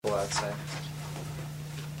comfortable outside.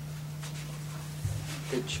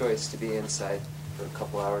 Good choice to be inside for a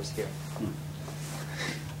couple hours here.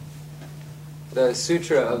 The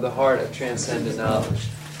Sutra of the Heart of Transcendent Knowledge.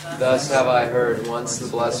 Thus have I heard, once the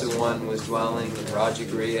Blessed One was dwelling in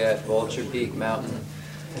Rajagriha at Vulture Peak Mountain,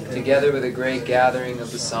 together with a great gathering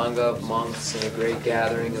of the Sangha of monks and a great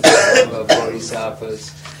gathering of the Sangha of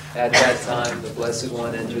bodhisattvas. At that time, the Blessed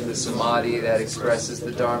One entered the Samadhi that expresses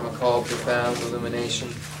the Dharma called profound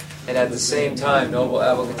illumination. And at the same time, Noble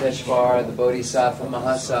Avalokiteshvara, the Bodhisattva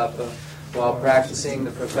Mahasattva, while practicing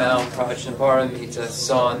the profound Prajnaparamita,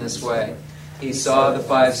 saw in this way. He saw the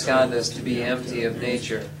 5 skandhas to be empty of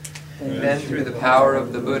nature. Then, through the power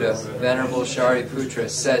of the Buddha, Venerable Shariputra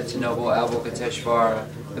said to Noble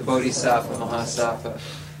Avalokiteshvara, the Bodhisattva Mahasattva,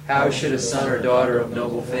 how should a son or daughter of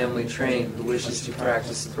noble family train who wishes to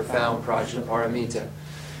practice the profound Prajnaparamita?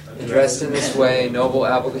 Addressed in this way, Noble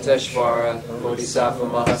Avalokiteshvara, Bodhisattva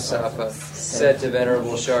Mahasattva, said to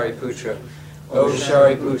Venerable Shariputra, O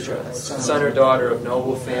Shariputra, son or daughter of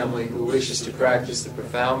noble family who wishes to practice the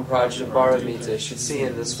profound Prajnaparamita should see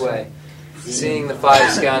in this way. Seeing the 5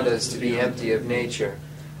 skandhas to be empty of nature.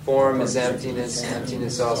 Form is emptiness,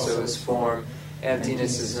 emptiness also is form.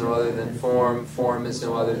 Emptiness is no other than form, form is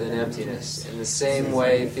no other than emptiness. In the same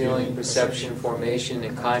way, feeling, perception, formation,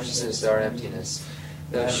 and consciousness are emptiness.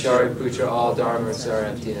 Thus, Shariputra, all dharmas are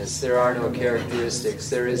emptiness. There are no characteristics.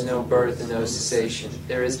 There is no birth and no cessation.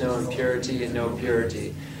 There is no impurity and no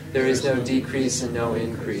purity. There is no decrease and no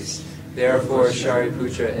increase. Therefore,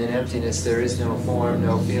 Shariputra, in emptiness there is no form,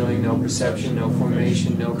 no feeling, no perception, no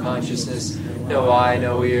formation, no consciousness, no eye,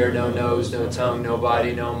 no ear, no nose, no tongue, no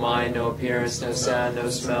body, no mind, no appearance, no sound, no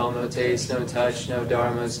smell, no taste, no touch, no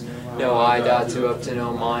dharmas, no I dhatu up to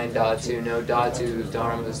no mind dhatu, no dhatu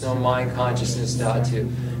dharmas, no mind consciousness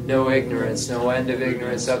dhatu, no ignorance, no end of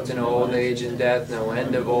ignorance up to no old age and death, no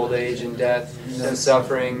end of old age and death, no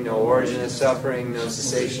suffering, no origin of suffering, no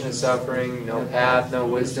cessation of suffering, no path, no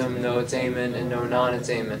wisdom, no attainment, and no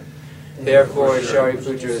non-attainment. Therefore,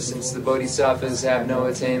 Shariputra, since the bodhisattvas have no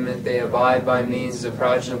attainment, they abide by means of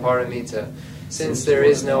Prajnaparamita. Since there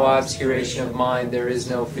is no obscuration of mind, there is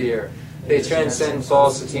no fear. They transcend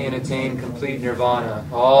falsity and attain complete nirvana.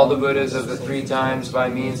 All the Buddhas of the 3 times by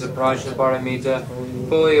means of Prajnaparamita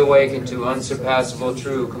fully awaken to unsurpassable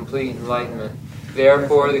true complete enlightenment.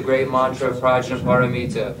 Therefore, the great mantra of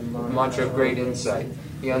Prajnaparamita, the mantra of great insight,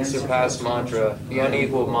 the unsurpassed mantra, the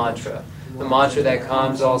unequaled mantra, the mantra that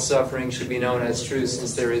calms all suffering should be known as true,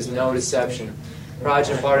 since there is no deception.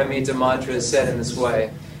 Prajnaparamita mantra is said in this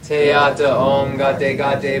way. Teyata om gate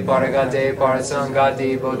gate paragate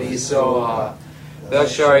parasangate bodhisoha.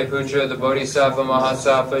 Thus Shariputra, the Bodhisattva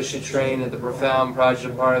Mahasattva, should train at the profound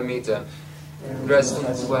Prajnaparamita. Dressed in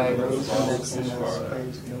this way.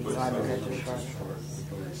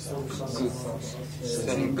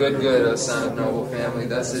 Good, O son of noble family,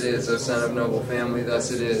 thus it is, O son of noble family,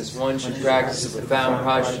 thus it is. One should practice the profound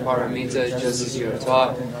Prajnaparamita just as you have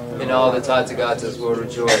taught, and all the Tathagatas will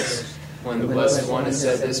rejoice. When the Blessed One has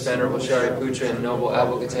said this, Venerable Shariputra and Noble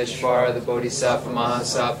Avalokiteshvara, the Bodhisattva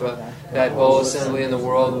Mahasattva, that whole assembly in the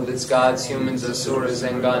world with its gods, humans, asuras,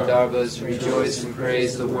 and Gandharvas rejoice and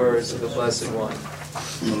praise the words of the Blessed One.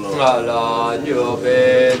 Ala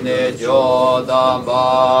jobe ne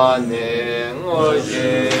jodamba ne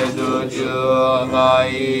ngoje duju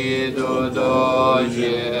ngai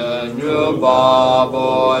dudoje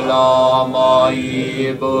nyubabo lama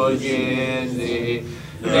ibujindi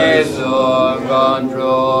neso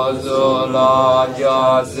gandro zola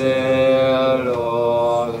jazelo.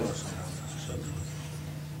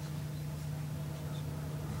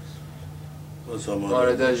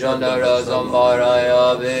 Marada Jandara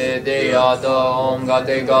Zambaraya Vedayata Om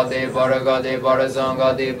Gate Gate Paragate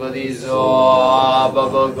Parasangate Padiso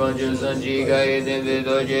Baba Kunju Sanjika Idin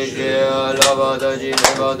Vidoji Lavadaji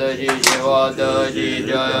Nevadaji Jivadaji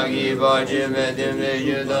Jayagi Baji Medim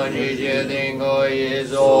Vijudaji Jedingo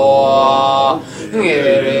Iso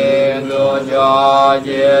Girindo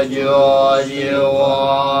Jaji Joji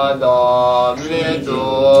Wada Mitu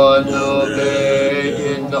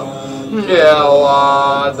Nubejinda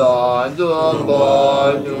Dewa da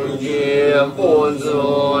dumbo dujim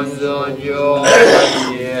puzun zunjo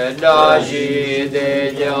ye dashi de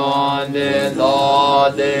jan de da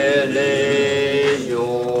de le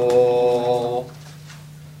yo.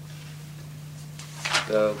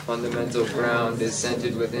 The fundamental ground is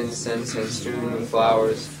scented with incense and strewn with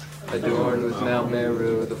flowers, adorned with Mount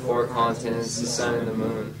Meru, the 4 continents, the sun and the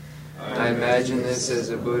moon. I imagine this as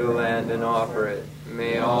a Buddha land and offer it.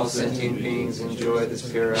 May all sentient beings enjoy this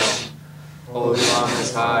pure elm. Holy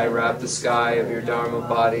Lamas high, wrap the sky of your Dharma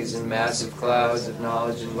bodies in massive clouds of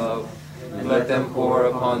knowledge and love, and let them pour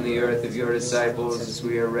upon the earth of your disciples as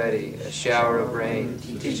we are ready, a shower of rain,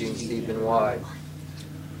 teachings deep and wide.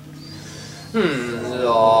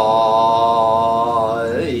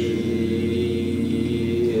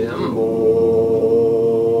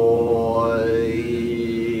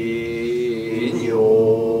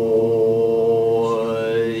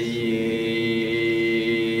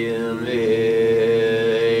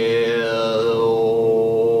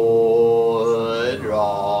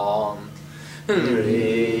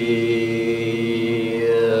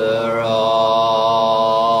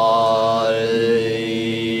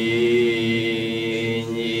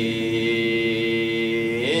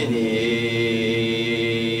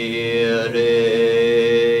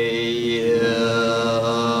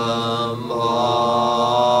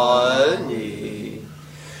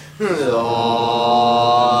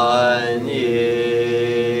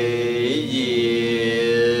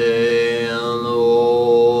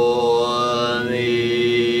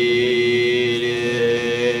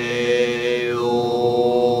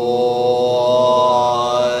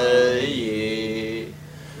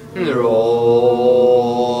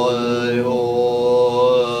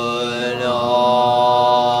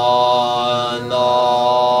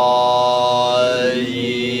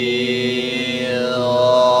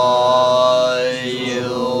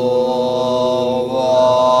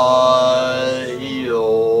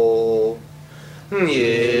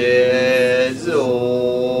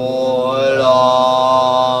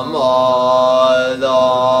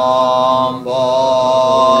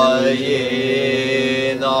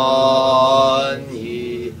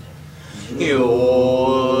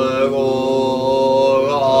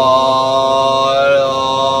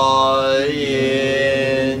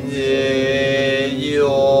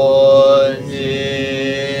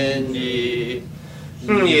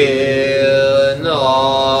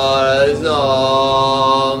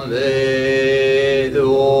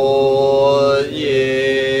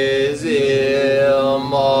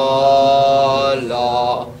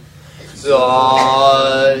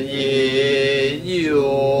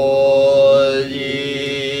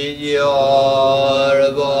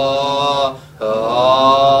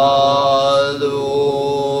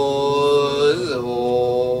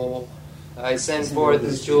 I send forth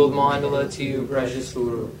this jeweled mandala to you, precious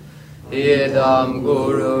Guru. Idam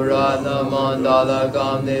Guru Ratna Mandala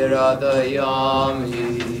Gamne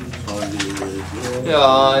Radayami.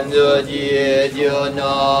 Yanjo Jio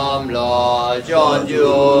Nam La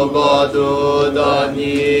Janjo Badu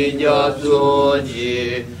Dani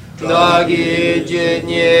Jatsuji. Nagi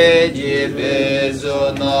Jinye Jibe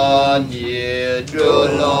Zonanje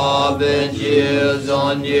Drula Benje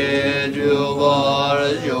Zanje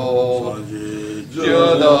Druvarjo.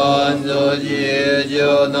 Jodan Zoji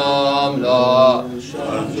Jonam La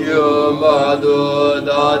Jumadu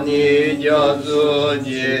Dani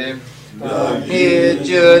Jatsuji.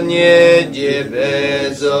 Nijunye Jibe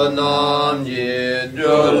Zonam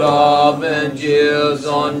Drula Benje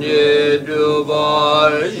Zanje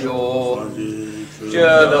Druvarjo.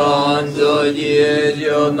 Jodan Zoji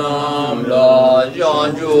Jonam La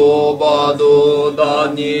Janju Badu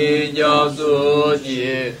Dani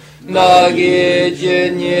Jatsuji. Nagi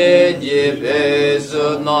Jinye Jibe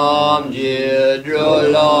Sunam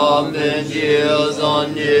Jidrulam Benjil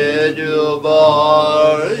Zan Jidrubar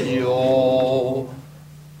Yo.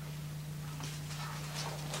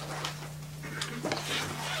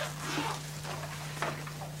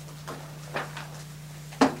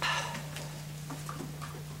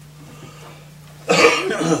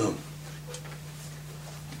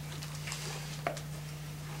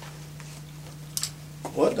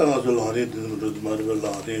 What are the Lari to Marvel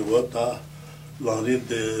Lari? What are Lari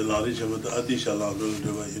the Lari Shamat Adisha Lando,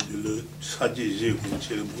 Saji Zik,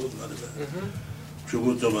 Chenmo,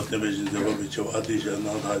 Chugutama Temesh, the Robich of Adisha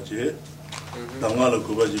Nadaje, Tamala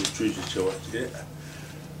Kubaji, Chuchi Chavaje.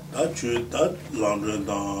 That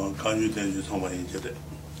London, can you then use Homa in Jede?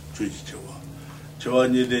 Chuchi Chava.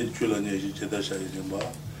 Chavani then Chulani Jedasha is in Ba.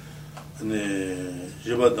 And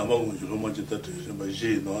Java Damang, Romajita,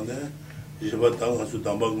 Ji, None. Jibatang to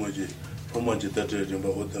Dambangoji, how much that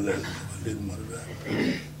about the land, Marvel.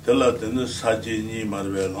 Tell us then Sajini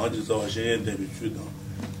Marvel, largest our Shen, David Judah,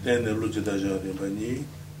 then the Lucida Jani,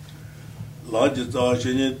 largest our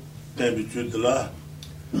Shen, David Judah,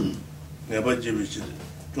 never Jimich,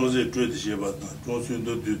 Joseph Trade Shibata, Johnson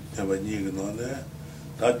do Tavani on there,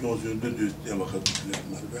 that Johnson do Democrat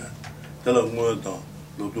Marvel. Tell us more than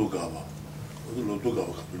Lotugava,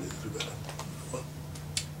 Lotugava.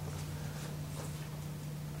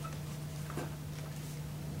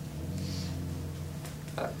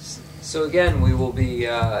 So again, we will be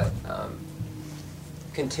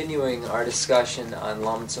continuing our discussion on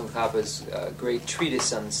Lama Tsongkhapa's great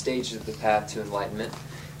treatise on the stages of the path to enlightenment.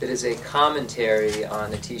 That is a commentary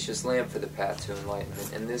on Atisha's lamp for the path to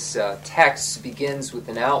enlightenment. And this text begins with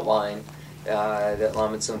an outline that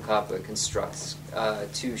Lama Tsongkhapa constructs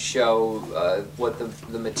to show what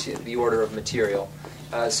the order of material.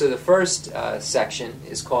 So the first section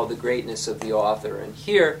is called The Greatness of the Author. And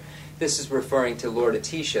here, this is referring to Lord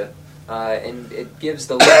Atisha. And it gives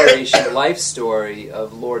the liberation life story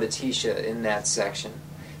of Lord Atisha in that section.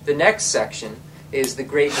 The next section is the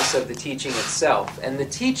greatness of the teaching itself. And the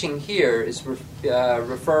teaching here is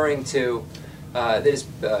referring to, that is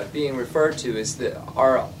being referred to as the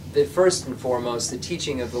first and foremost, the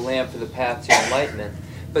teaching of the lamp for the path to enlightenment.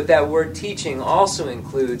 But that word teaching also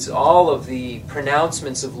includes all of the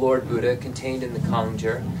pronouncements of Lord Buddha contained in the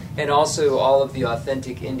Kangjur, and also all of the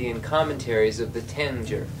authentic Indian commentaries of the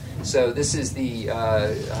Tenzin. So this is the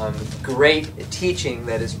great teaching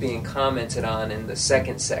that is being commented on in the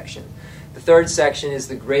second section. The third section is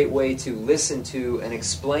the great way to listen to and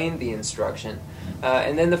explain the instruction.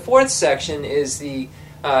 And then the fourth section is the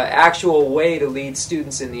actual way to lead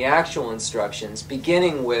students in the actual instructions,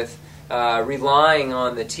 beginning with relying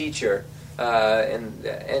on the teacher, and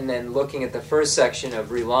then looking at the first section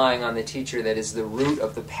of relying on the teacher, that is the root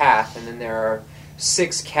of the path. And then there are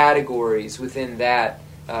 6 categories within that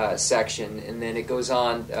section, and then it goes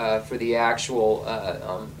on for the actual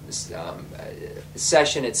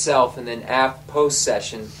session itself, and then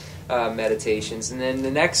post-session meditations. And then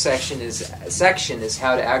the next section is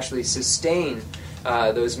how to actually sustain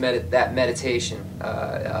that meditation,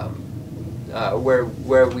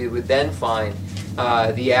 where we would then find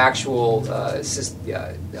the actual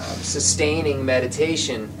sustaining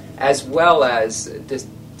meditation, as well as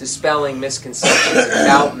dispelling misconceptions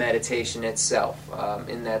about meditation itself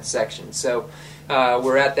in that section. So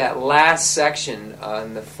we're at that last section,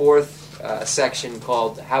 in the fourth section,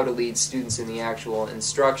 called How to Lead Students in the Actual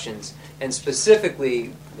Instructions, and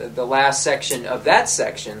specifically the last section of that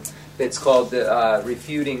section that's called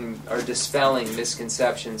Refuting or Dispelling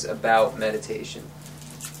Misconceptions about Meditation.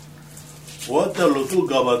 What the Lutu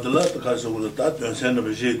Gabadla, the Kasawata, and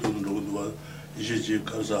Senabiji to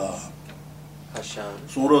the Hashan.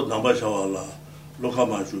 Soro Nambashawala,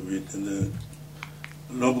 Lokama should be in the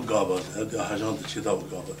Lob Gabas at the Hashan the Chita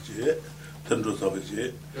Gabaji, Tendro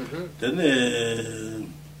Savaji, then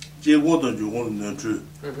Jewotan Jugon Nantru,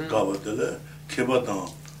 Gabatele, Kebatan,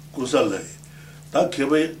 Kusale. That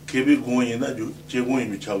Kebi going in that Jegoin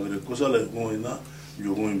Michagre, Kusale going in that,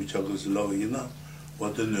 you going Michagres Lawina,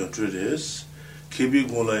 what the Treatise, Kebi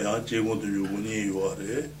Golaya, Jegon to Yuguni, you are,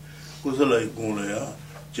 Kusale Golaya.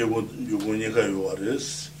 Jegon Yugunika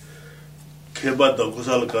Yuaris, Keba the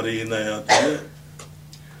Kusal Karina,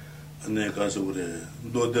 and the Casure,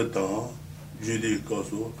 Dodetan, Judy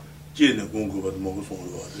Coso, Jane Gungu at Moguson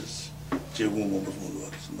Yuaris, Jegun Moguson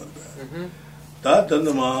Yuaris, Marba. That and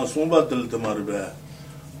the Ma Somba del Tamarba,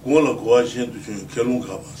 Gola Guashin to Kelun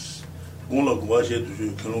Gabas, Gola Guashin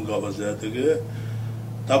to Kelun Gabas at the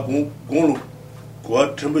Takum Golu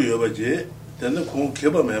Guatemba Yabaje, then the Kun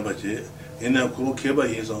Keba Mabaje. In a Kuru Keba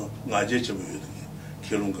is on Najicham,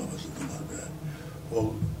 Kelunga was the Marbe.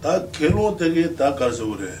 Oh, that Kelun Tegi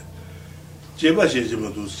Takazure. Jeba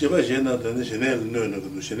Shejimatus, Jeba Jena, the Chanel Nuna,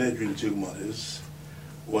 the Chanel Jigmaris.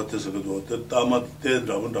 What is a good water? Tamat Ted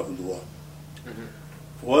Dragon Dua.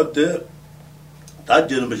 What the that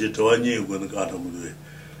gentleman Toani when the Gatamue.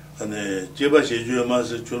 And Jeba Sheju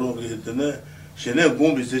Mas Churung, Chanel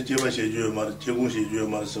Gumbi, Jeba Sheju Mar, Chegun Sheju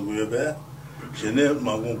Marsaguebe, Chanel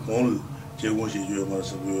Magun. Okay.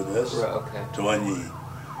 Tawani.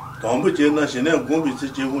 Tombu Jena Shena Gumbi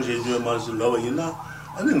Jegun Sheju Mars Lavina,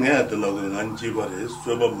 and then had the Logan and Jibaris,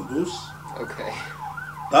 Swabamudus. Okay.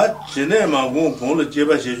 That Shena Magun Polo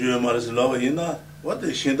Jeba Sheju Mars Lavina, what the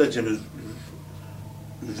Shinda Jim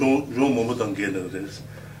Jean Momutan Genders,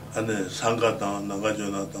 and the Sangatan,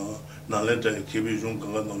 Nagajonatan, Nalenta, Kibi Jun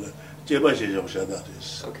Kanganole, Jeba Sheju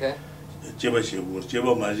Shadaris. Okay. Jeba Shebu,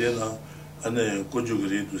 Jeba Majena. And then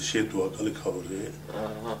Kojugri to Shetu Kalikavre,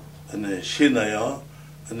 and then Shinaya,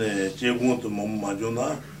 and then Jegun to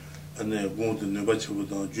Momajuna, and then going to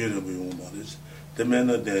Nebachudan, Junior Maris, the men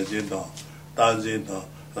of Tenzin,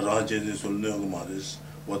 Rajin Sul Maris,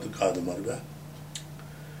 what the card Marba.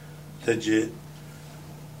 Teji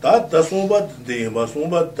that the Somba de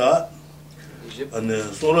Masumba that, and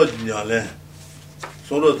then Sora Nyale.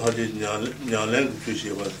 Solo Haji Nyalang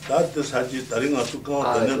Fishi was that the Saji Taringa to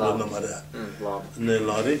count the Namara. And the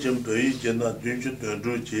Laricum Pei Jena Dunju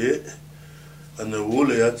Druji and the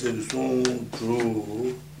Wooliat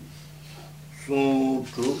so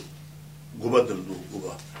true. Gubadeldu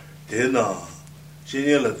Guba. Dena,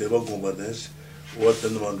 Shinela Deva Gumbanes, what the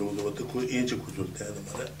Mandu, what the inch could tell them.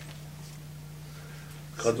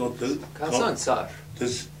 Kasan Sar.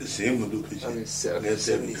 This same do Okay,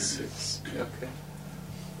 76. Okay.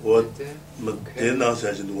 What Dena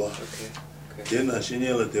says in the water. Okay. Dena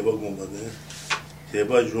Shinela Deva Gumbane,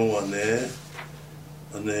 Deva Juane,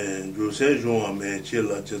 and then Jose Juan me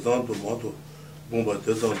chilla, Chetanto Moto, Bumba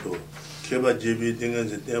Tetanto, Keba JB thing and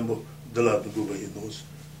the temple, the lot of Guba he knows.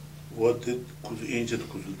 What it could inch it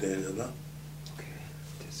could tell you.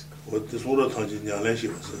 What the sort of Tanginia was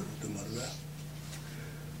the mother.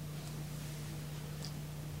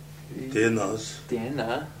 Dena,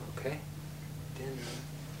 okay.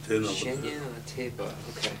 Dena. Shenyan Tepa,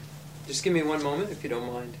 okay. Just give me one moment if you don't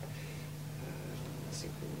mind.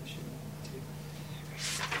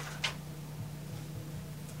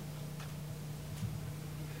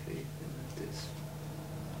 Faith in this.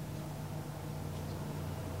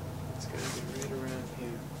 It's got to be right around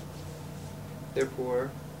here.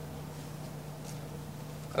 Therefore,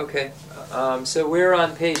 okay. So we're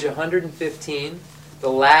on page 115. The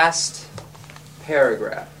last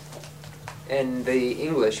paragraph in the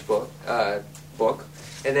English book, and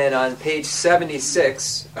then on page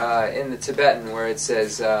 76 in the Tibetan, where it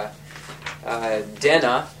says Dena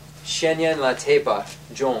Shenyan La Tepa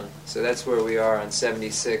Jong. So that's where we are on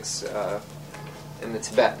 76 in the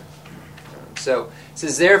Tibetan. So it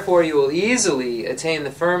says, therefore you will easily attain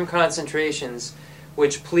the firm concentrations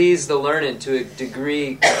which please the learned to a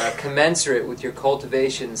degree commensurate with your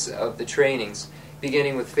cultivations of the trainings,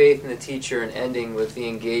 beginning with faith in the teacher and ending with the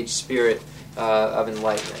engaged spirit of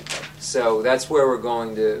enlightenment. So that's where we're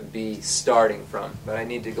going to be starting from. But I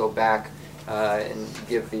need to go back and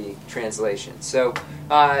give the translation. So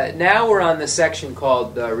now we're on the section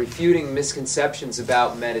called Refuting Misconceptions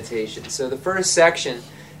About Meditation. So the first section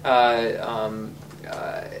that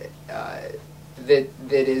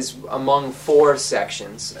is among four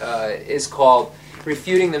sections is called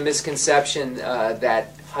Refuting the Misconception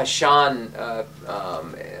that Hashan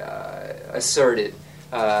asserted,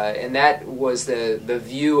 and that was the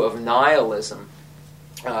view of nihilism,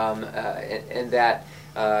 and that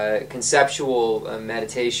conceptual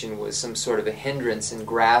meditation was some sort of a hindrance in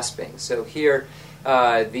grasping. So here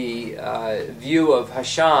the view of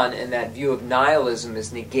Hashan and that view of nihilism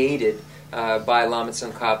is negated by Lama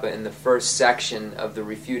Tsongkhapa in the first section of the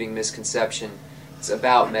Refuting Misconception. It's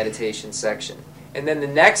about meditation section. And then the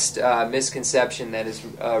next misconception that is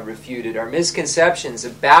refuted are misconceptions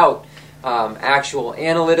about actual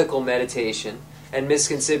analytical meditation and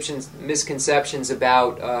misconceptions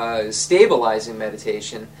about stabilizing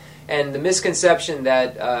meditation. And the misconception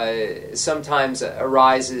that sometimes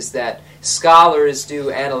arises that scholars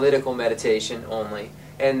do analytical meditation only,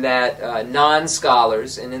 and that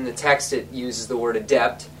non-scholars, and in the text it uses the word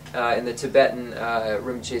adept, in the Tibetan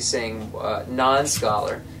Rinpoche is saying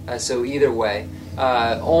non-scholar, so either way,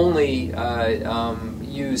 only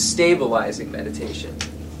use stabilizing meditation.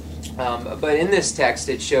 But in this text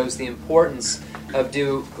it shows the importance of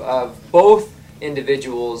both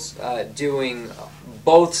individuals doing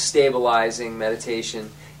both stabilizing meditation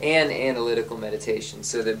and analytical meditation,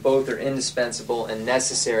 so that both are indispensable and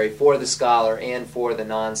necessary for the scholar and for the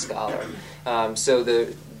non-scholar. So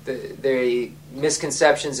the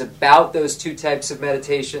misconceptions about those two types of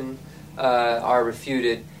meditation are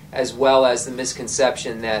refuted, as well as the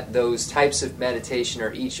misconception that those types of meditation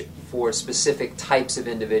are each for specific types of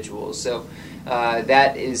individuals. So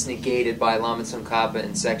that is negated by Lama Tsongkhapa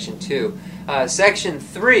in Section 2. Section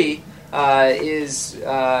 3 is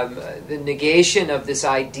the negation of this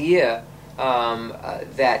idea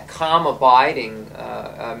that calm abiding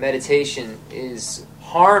meditation is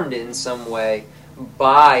harmed in some way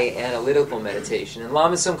by analytical meditation. And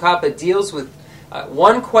Lama Tsongkhapa deals with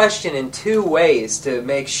one question in two ways to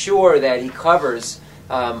make sure that he covers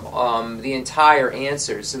the entire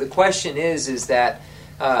answer. So the question is that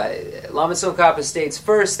Lama Tsongkhapa states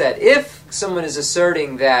first that if someone is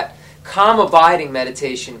asserting that calm abiding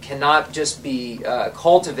meditation cannot just be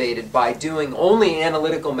cultivated by doing only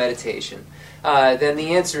analytical meditation, then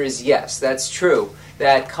the answer is yes, that's true.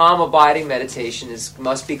 That calm abiding meditation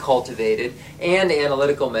must be cultivated, and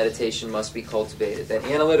analytical meditation must be cultivated. That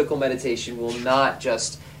analytical meditation will not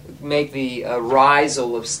just make the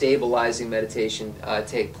arisal of stabilizing meditation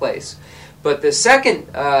take place. But the second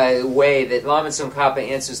way that Lama Tsongkhapa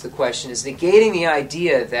answers the question is negating the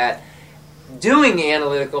idea that doing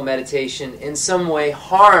analytical meditation in some way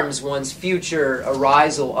harms one's future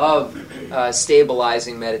arisal of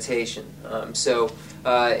stabilizing meditation. So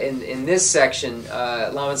in this section,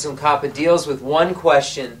 Lama Tsongkhapa deals with one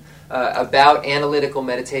question about analytical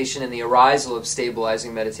meditation and the arisal of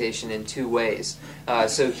stabilizing meditation in two ways.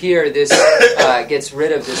 So here, this gets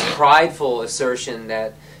rid of this prideful assertion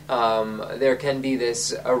that there can be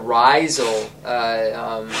this arisal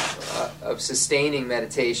of sustaining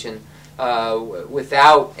meditation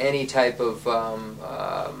without any type of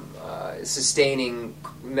sustaining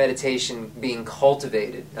meditation being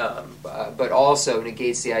cultivated, but also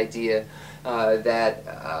negates the idea that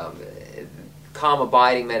calm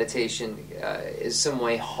abiding meditation is some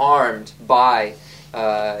way harmed by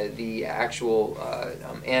the actual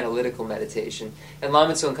analytical meditation. And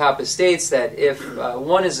Lama Tsongkhapa states that if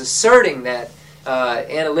one is asserting that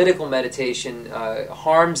analytical meditation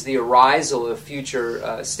harms the arisal of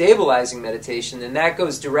future stabilizing meditation, then that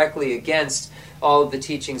goes directly against all of the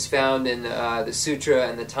teachings found in the Sutra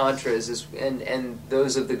and the Tantras, and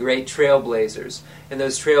those of the great trailblazers. And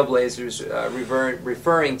those trailblazers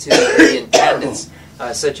referring to the Indian pendants,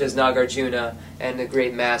 such as Nagarjuna and the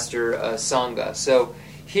great master Sangha. So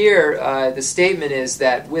here, the statement is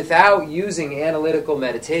that without using analytical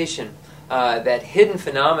meditation, that hidden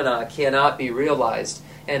phenomena cannot be realized,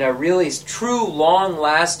 and a really true,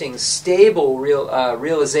 long-lasting, stable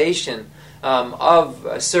realization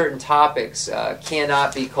of certain topics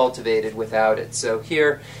cannot be cultivated without it. So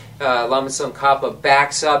here, Lama Tsongkhapa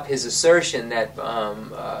backs up his assertion that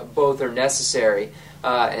both are necessary,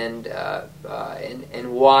 and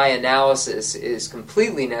why analysis is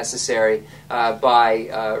completely necessary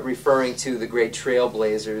by referring to the great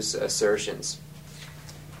trailblazers' assertions.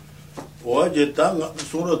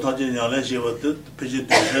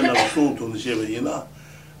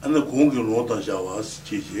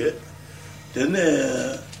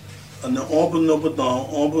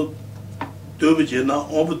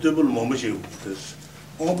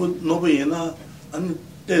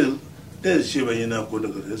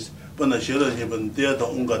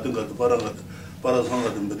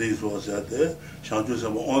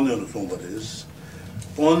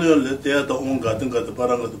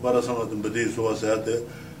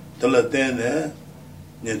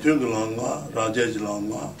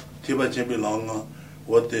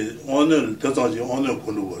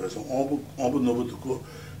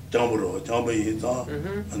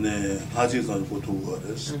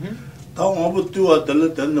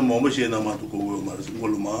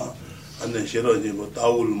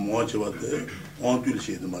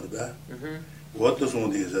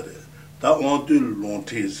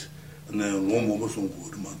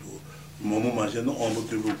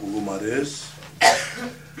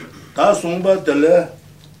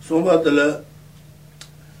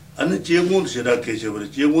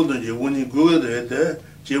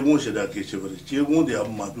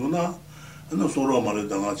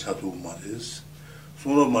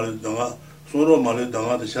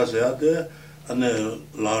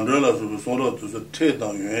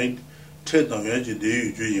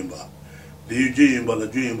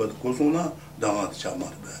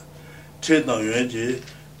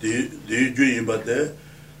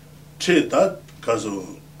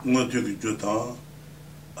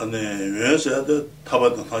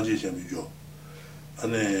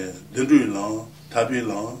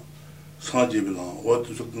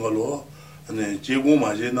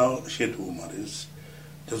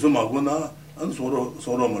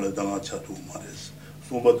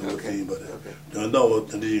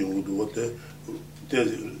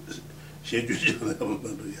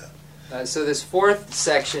 So this fourth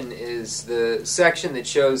section is the section that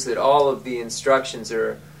shows that all of the instructions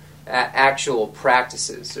are actual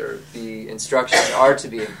practices, or the instructions are to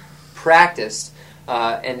be practiced,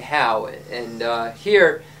 and how. And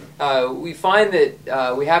here we find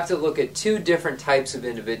that we have to look at two different types of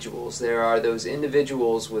individuals. There are those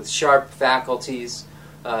individuals with sharp faculties,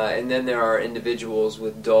 and then there are individuals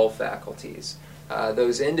with dull faculties.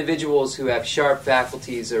 Those individuals who have sharp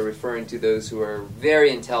faculties are referring to those who are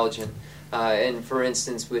very intelligent, and for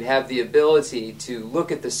instance would have the ability to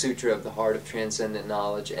look at the Sutra of the Heart of Transcendent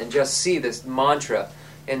Knowledge and just see this mantra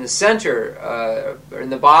in the center, or in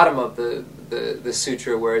the bottom of the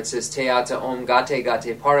sutra, where it says Teata Om Gate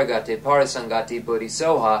Gate Paragate Parasangati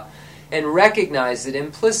Bodhisoha, and recognize that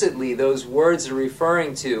implicitly those words are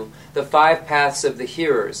referring to the 5 paths of the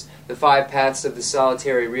hearers, the 5 paths of the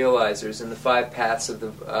solitary realizers, and the 5 paths of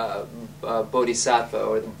the Bodhisattva,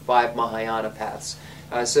 or the 5 Mahayana paths.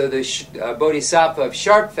 So the Bodhisattva of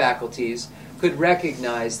sharp faculties could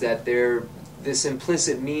recognize that this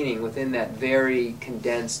implicit meaning within that very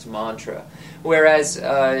condensed mantra. Whereas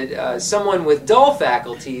someone with dull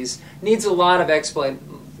faculties needs a lot of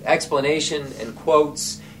explanation and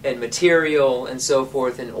quotes and material and so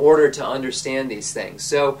forth in order to understand these things.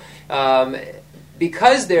 So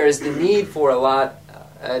because there is the need for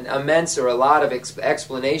an immense or a lot of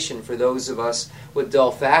explanation for those of us with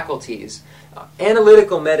dull faculties,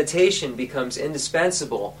 analytical meditation becomes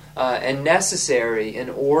indispensable and necessary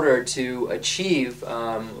in order to achieve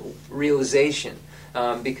realization,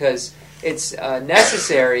 because it's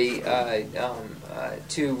necessary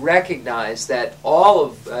to recognize that all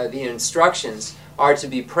of the instructions are to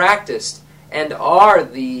be practiced and are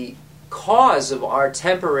the cause of our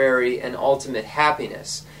temporary and ultimate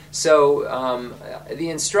happiness. So the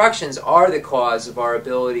instructions are the cause of our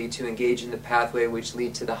ability to engage in the pathway which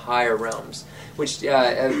lead to the higher realms, which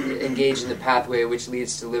engage in the pathway which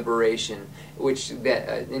leads to liberation, which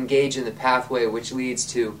engage in the pathway which leads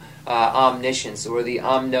to omniscience, or the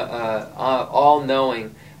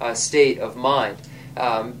all-knowing state of mind.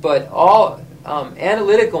 But all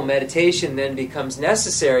analytical meditation then becomes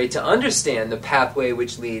necessary to understand the pathway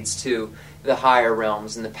which leads to the higher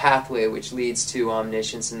realms, and the pathway which leads to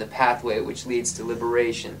omniscience, and the pathway which leads to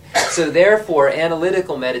liberation. So therefore,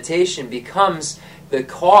 analytical meditation becomes the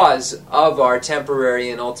cause of our temporary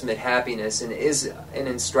and ultimate happiness, and is an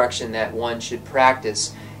instruction that one should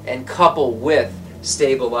practice and couple with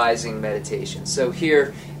stabilizing meditation. So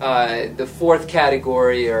here, the fourth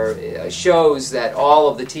category shows that all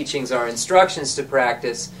of the teachings are instructions to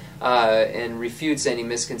practice, and refutes any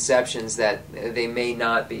misconceptions that they may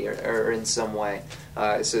not be, or in some way.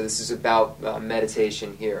 So this is about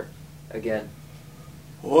meditation here, again.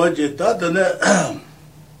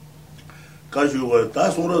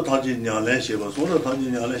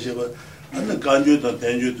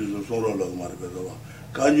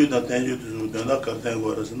 Kanju da tenju tu dana karten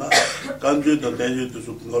goras na kanju da tenju tu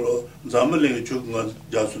ngalo zamling chu ngal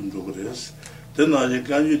jasun jogres tena je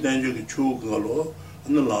kanju tenju ki chu ngalo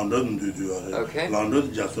an landon du yare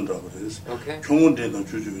landon jasun jogres chung de da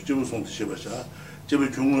chu chu jibu song de sheba sha jibu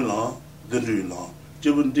chung la de ru la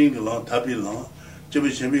jibu ding la tabi la jibu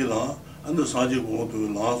chemi la an saji go tu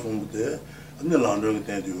la song de an landon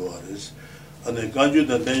de du yares an kanju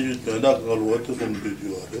da tenju dana ngalo tu song du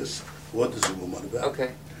yares. What is the woman about?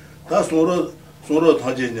 Okay. That's sort of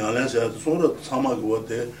Haji Nyalan said, sort of Samag what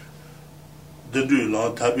they do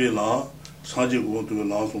la, Tabi la, Saji go to the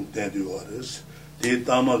last from 10 hours. The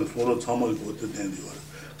Tama, sort of Samag what the 10 hours.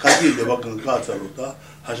 Kaki the Bakan Katarota,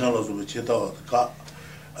 Hashanas of Cheta, Ka,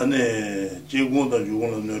 and the Jigunda, you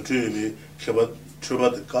want to tree, Chuba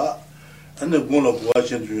the car, and the Gun of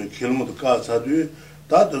Washington, Kilmo the car, Sadu,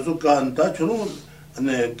 that the Zuka and Tachuno, and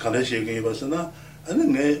the Kaleshi gave us an.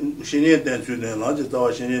 And then Shinye Tensu, Lange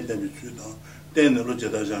Tawa Shinye Tensu, then the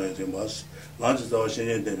Lucheta Jangas, Lange Tawa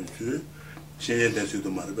Shinye Tensu, Shinye Tensu to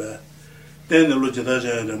Marbe, then the Lucheta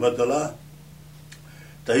Jangatala,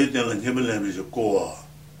 Taitan and Himmelam is a Goa,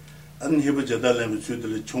 and Hibajadalam is to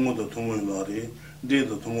the Chungo the Tumunari, did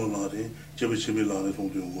the Tumunari, Chibichibilani from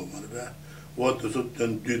the Marbe. What does it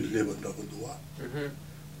then do the labor of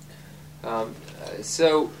the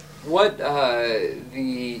So, what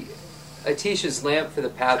the Atisha's lamp for the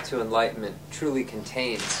path to enlightenment truly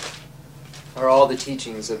contains are all the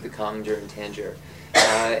teachings of the Khensur and Tenzin.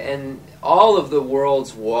 And all of the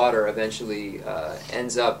world's water eventually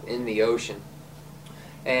ends up in the ocean.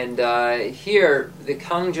 And here, the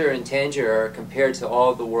Khensur and Tenzin are compared to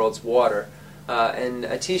all of the world's water. And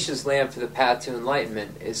Atisha's lamp for the path to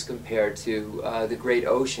enlightenment is compared to the great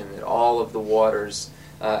ocean that all of the waters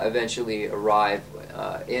eventually arrive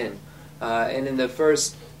in. And in the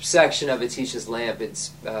first section of Atisha's lamp, it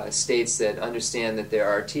states that understand that there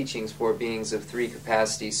are teachings for beings of three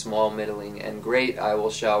capacities, small, middling, and great. I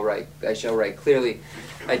shall write clearly,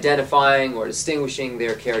 identifying or distinguishing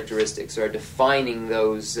their characteristics, or defining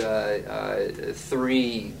those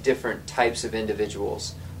three different types of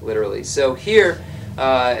individuals, literally. So here,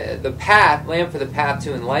 the path, lamp for the path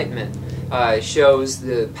to enlightenment, shows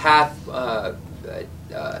the path.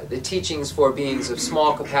 The teachings for beings of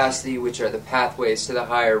small capacity, which are the pathways to the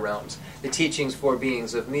higher realms. The teachings for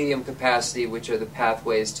beings of medium capacity, which are the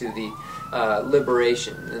pathways to the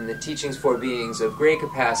liberation. And the teachings for beings of great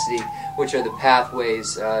capacity, which are the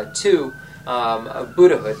pathways to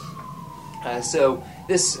Buddhahood. So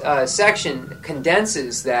this section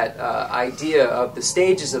condenses that idea of the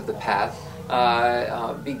stages of the path,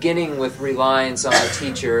 beginning with reliance on a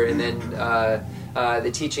teacher, and then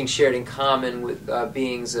the teachings shared in common with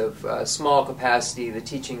beings of small capacity, the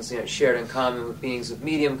teachings shared in common with beings of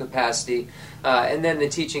medium capacity, and then the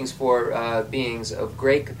teachings for beings of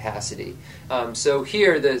great capacity. So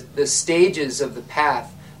here, the stages of the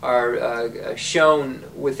path are shown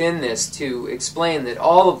within this to explain that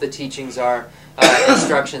all of the teachings are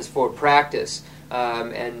instructions for practice.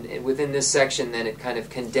 And within this section, then, it kind of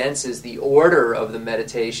condenses the order of the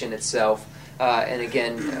meditation itself and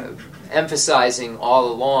again, emphasizing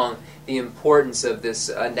all along the importance of this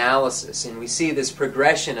analysis. And we see this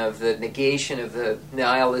progression of the negation of the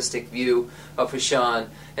nihilistic view of Hashan,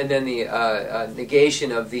 and then the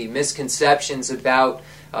negation of the misconceptions about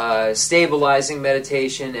stabilizing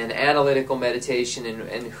meditation and analytical meditation,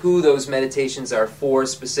 and who those meditations are for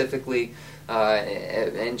specifically,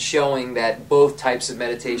 and showing that both types of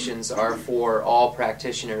meditations are for all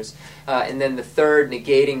practitioners. And then the third,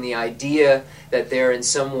 negating the idea that there in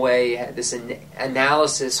some way this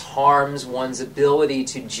analysis harms one's ability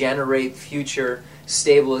to generate future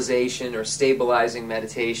stabilization or stabilizing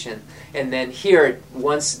meditation. And then here,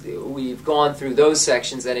 once we've gone through those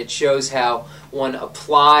sections, then it shows how one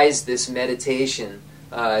applies this meditation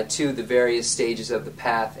to the various stages of the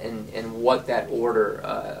path, and what that order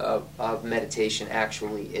of meditation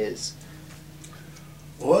actually is.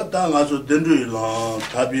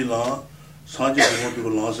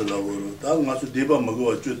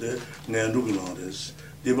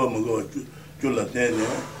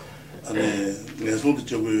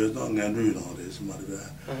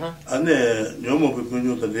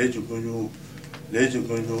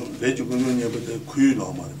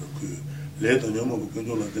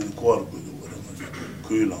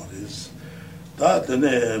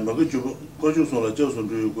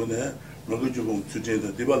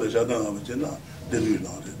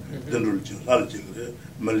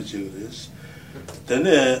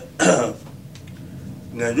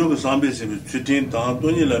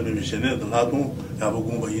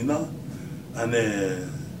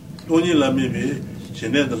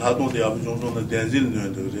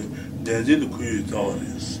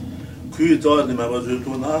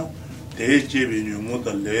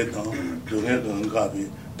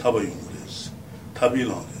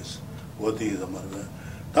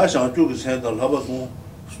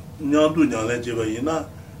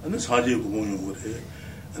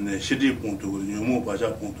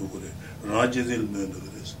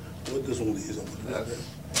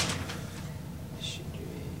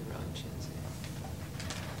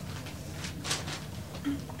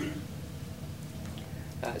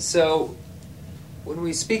 So, when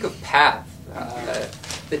we speak of path,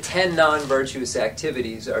 the 10 non-virtuous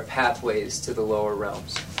activities are pathways to the lower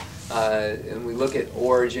realms. And we look at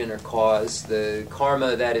origin or cause. The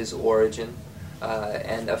karma that is origin,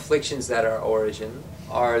 and afflictions that are origin,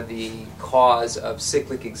 are the cause of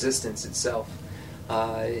cyclic existence itself.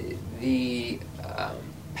 The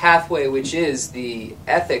pathway, which is the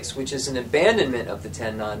ethics, which is an abandonment of the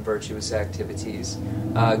 10 non-virtuous activities,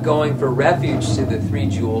 going for refuge to the 3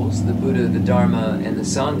 jewels, the Buddha, the Dharma, and the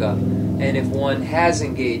Sangha. And if one has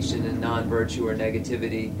engaged in a non-virtue or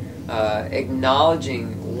negativity,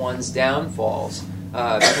 acknowledging one's downfalls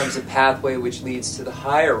becomes a pathway which leads to the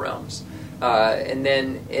higher realms. And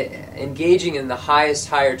then engaging in the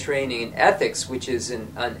higher training in ethics, which is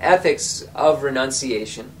an ethics of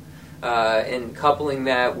renunciation, and coupling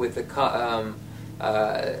that with a calm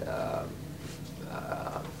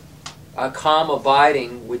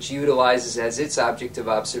abiding, which utilizes as its object of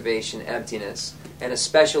observation emptiness, and a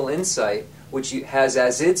special insight, which has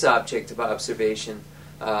as its object of observation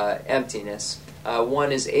emptiness.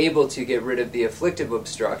 One is able to get rid of the afflictive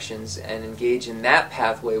obstructions and engage in that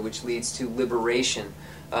pathway, which leads to liberation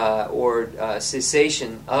or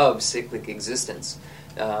cessation of cyclic existence.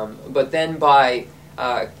 But then by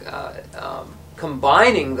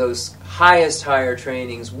combining those higher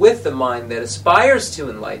trainings with the mind that aspires to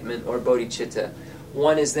enlightenment or bodhicitta,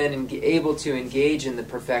 one is then able to engage in the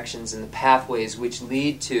perfections and the pathways which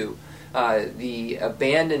lead to the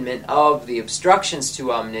abandonment of the obstructions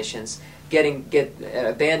to omniscience, get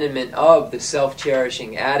abandonment of the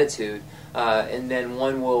self-cherishing attitude, and then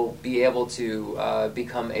one will be able to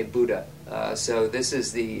become a Buddha. So this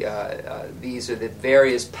is these are the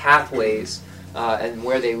various pathways and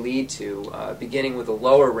where they lead to, beginning with the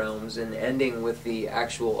lower realms and ending with the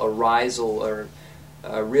actual arisal or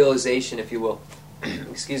realization, if you will,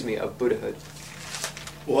 excuse me, of Buddhahood.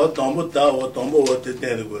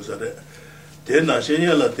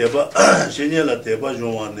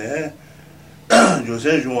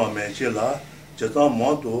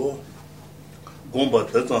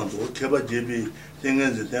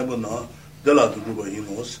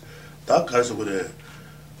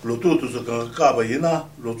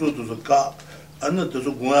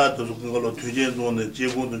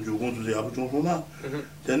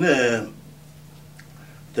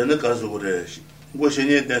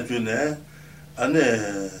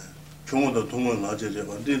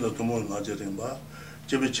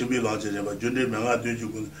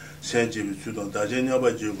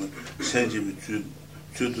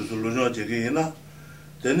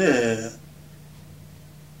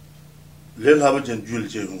 렐하버진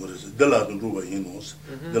줄제 그래서 달라도 루바 이노스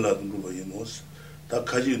달라도 루바 이노스 다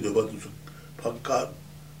가지 되바도 바까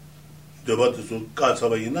되바도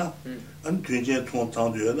까서바이나 안 된제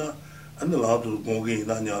통상되나 안 라도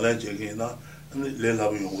공기나 냐래제기나 안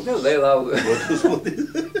렐하버 용거 렐하버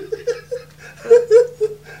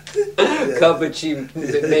cup of cheap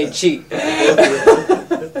made cheap.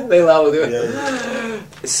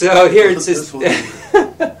 So here it says,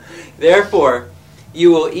 therefore,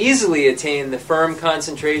 you will easily attain the firm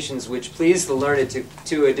concentrations which please the learned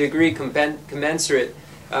to a degree commensurate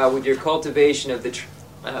with your cultivation of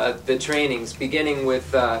the trainings, beginning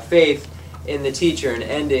with faith in the teacher and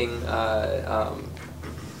ending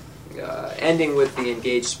with the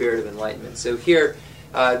engaged spirit of enlightenment. So here,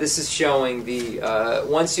 this is showing the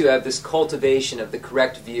once you have this cultivation of the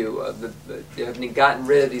correct view of you have gotten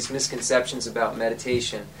rid of these misconceptions about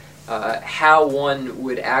meditation, how one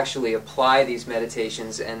would actually apply these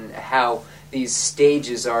meditations and how these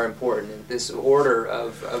stages are important. And this order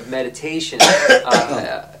of meditation,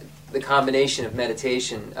 the combination of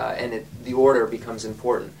meditation and the order becomes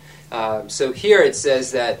important. So here it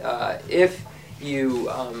says that if you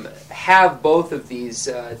have both of these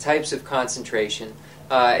types of concentration,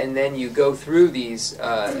 and then you go through these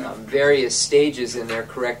various stages in their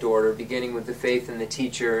correct order, beginning with the faith in the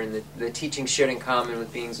teacher, and the teaching shared in common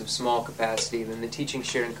with beings of small capacity, then the teaching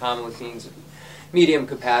shared in common with beings of medium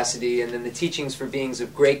capacity, and then the teachings for beings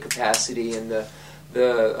of great capacity, and the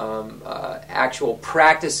actual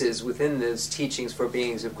practices within those teachings for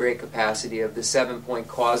beings of great capacity of the 7-point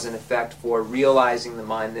cause and effect for realizing the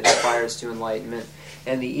mind that aspires to enlightenment,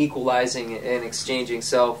 and the equalizing and exchanging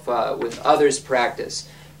self with others practice.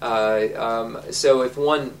 So if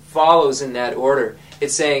one follows in that order,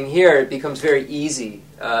 it's saying here it becomes very easy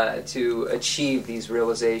to achieve these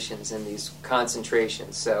realizations and these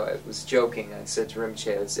concentrations. So I was joking, I said to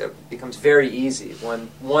Rinpoche, it becomes very easy.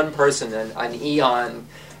 One person, an eon,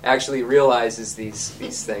 actually realizes these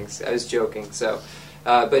things. I was joking. So,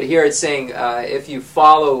 but here it's saying if you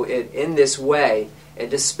follow it in this way, and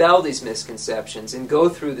dispel these misconceptions and go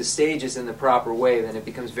through the stages in the proper way, then it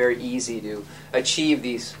becomes very easy to achieve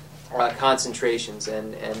these concentrations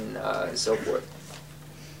and so forth.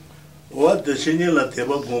 What the Shinila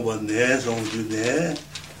Teba Gomba Nes on Jude,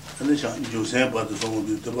 and the Joseph but the song of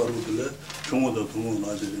the Tebarutile, Chumo the Tumu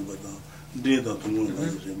Nazaribata, did the Tumu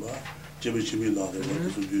Nazariba, Chibichimila, the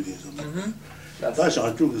Judaism. That's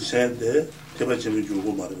on Juke Saint there, Tebachimi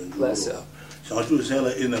Jugo Marvin. Shanchu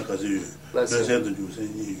Sela in a Kazu, President Jusen.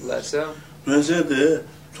 Lesso. President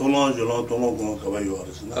Tolan Jolan Tolon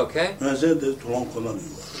Cavayo. Okay. President Tolon Conan.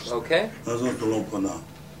 Okay. President Tolon Conan.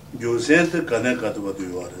 Josent Kanekat what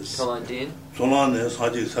you are. Tolandin. Tolan is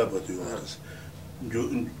Haji Sabat you are.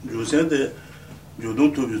 Josent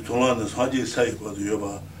Judun to be Tolan is Haji Sai what you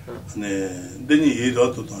are. Then he eat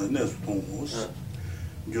out to the next tomos.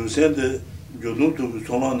 Josent Judun to be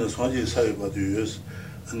Tolan is Haji Sai what you use.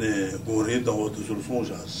 네 고리도 어디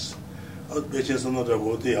솔송자스 배치에서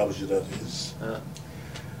너다고 대합시다스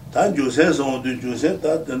단 조세서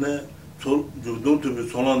조세다 되네 조동도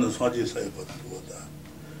손안에 사지 사이거든 거다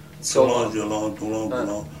손안 줄랑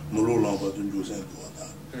동랑 물로랑 받은 조세도 거다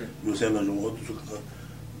조세는 좀 어디 좋다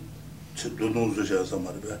도동 조세서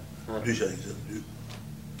말이야 뒤샤이서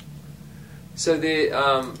So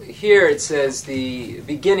here it says the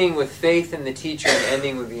beginning with faith in the teacher and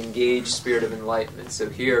ending with the engaged spirit of enlightenment. So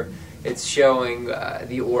here it's showing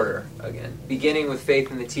the order again. Beginning with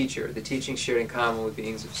faith in the teacher, the teaching shared in common with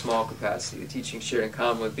beings of small capacity, the teaching shared in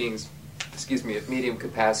common with beings, of medium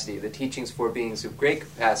capacity, the teachings for beings of great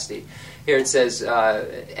capacity. Here it says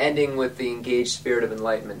ending with the engaged spirit of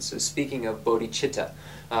enlightenment. So speaking of bodhicitta,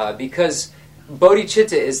 because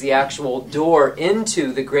bodhicitta is the actual door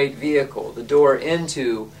into the great vehicle, the door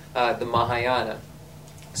into the Mahayana.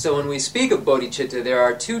 So when we speak of bodhicitta, there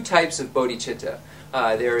are two types of bodhicitta.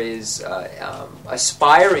 There is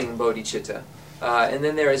aspiring bodhicitta, and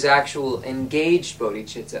then there is actual engaged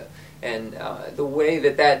bodhicitta. And the way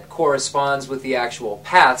that corresponds with the actual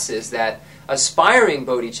paths is that aspiring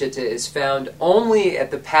bodhicitta is found only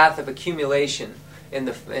at the path of accumulation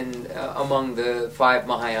among the 5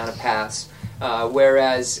 Mahayana paths.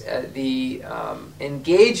 Whereas the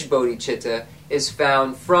engaged bodhicitta is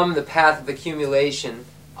found from the path of accumulation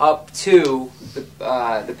up to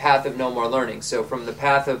the path of no more learning. So from the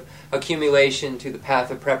path of accumulation to the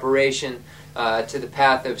path of preparation, to the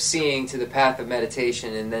path of seeing, to the path of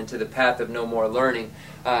meditation, and then to the path of no more learning,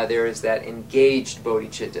 there is that engaged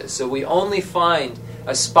bodhicitta. So we only find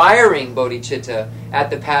aspiring bodhicitta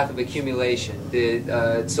at the path of accumulation, the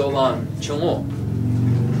Tsolan Chung'o.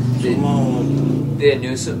 The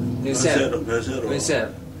Nusem.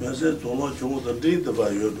 Mese Zolo Chung the Ding the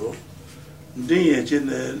Vayodo, Ding Yen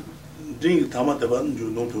Ding Tamataban,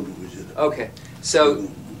 you don't do it. Okay, so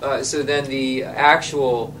then the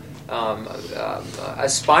actual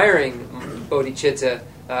aspiring bodhicitta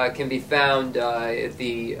can be found at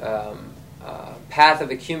the path of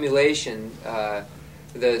accumulation,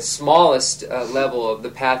 the smallest level of the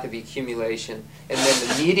path of accumulation, and then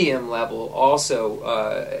the medium level also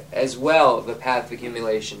as well of the path of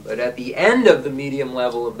accumulation. But at the end of the medium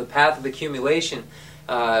level of the path of accumulation,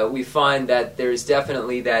 we find that there's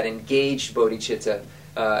definitely that engaged bodhicitta.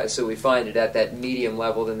 So we find it at that medium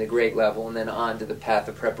level, then the great level, and then on to the path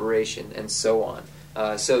of preparation, and so on.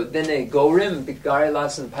 So then they Gorim, Bigari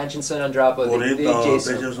Lasan, Panchinson Andrapa, the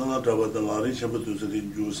Jason. Panchinson Andrapa, the Lari Shabatus,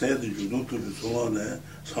 you said you don't do the Solana,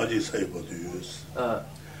 Saji Saiba to use.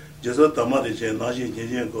 Just a Tamati, Nashi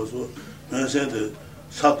Jinjan Gosu, and said the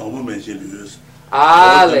Satom Menchilius.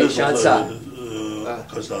 Le Shansa.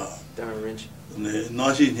 Kasa. Darn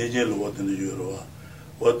Nashi Jinjan, what in the Euro.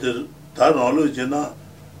 What the Tarolo Jena,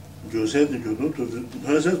 you said you don't do the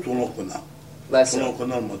Solokuna. Lesser.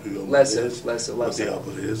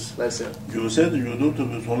 You said you do to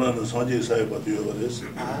be Solan and Sanjay Sai, but you ever is.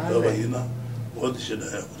 What should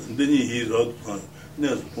I have? Then he wrote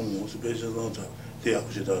Nes Patients on the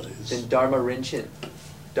Apusitaris. And Dharma Rinchin.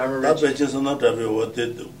 That patches are not every what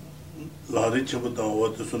did Larry Chibutan,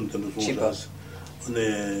 what the Sun and the Sunjas, and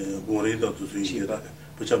the Gorita to see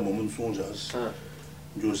which are moment Sunjas.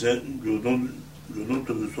 You said you don't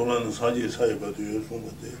to be Solan and Sanjay Sai, but you assume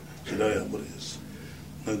that they.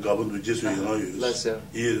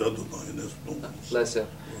 Lesser.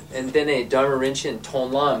 And then a Dharma Rinchin,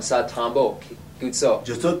 Tonlam, Satambo, Gutso.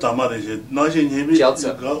 Just a Tamari, Nashi,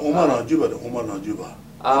 Omana Juba, Omana Juba.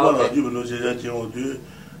 Omana Juba,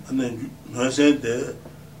 and then her said the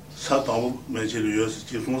Satam Menchilius,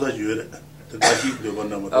 Chifunza Jure, the Kaki, the one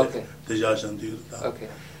number, the Jashan. Okay.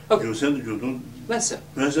 You send you don't. Lesser.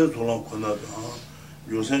 Message to long Conada.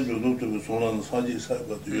 You send you know to the Solan Saji side,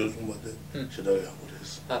 but you use what should I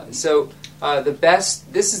have so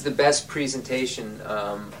this is the best presentation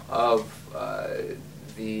of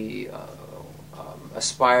the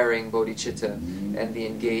aspiring bodhicitta and the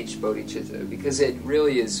engaged bodhicitta, because it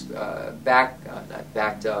really is not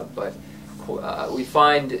backed up, but we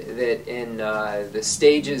find that in the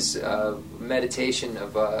stages of meditation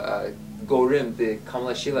of Gorim, the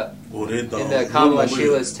Kamalashila, in the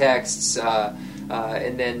Kamalashila's texts,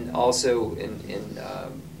 and then also in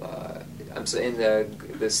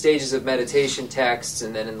the stages of meditation texts,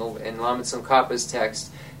 and then in Lama Tsongkhapa's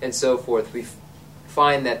text, and so forth, we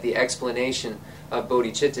find that the explanation of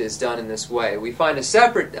bodhicitta is done in this way. We find a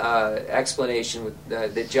separate explanation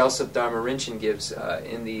that Joseph Dharma Rinchen gives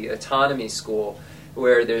in the Autonomy School,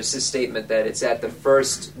 where there's this statement that it's at the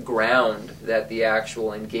first ground that the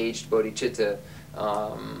actual engaged bodhicitta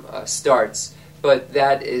starts. But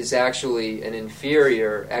that is actually an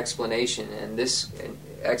inferior explanation, and this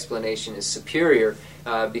explanation is superior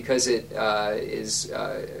because it is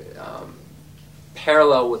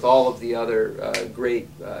parallel with all of the other great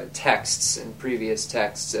texts and previous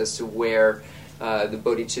texts as to where the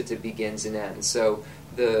bodhicitta begins and ends. So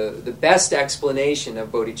the best explanation of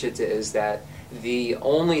bodhicitta is that the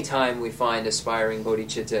only time we find aspiring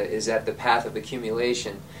bodhicitta is at the path of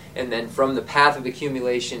accumulation, and then from the path of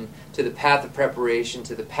accumulation to the path of preparation,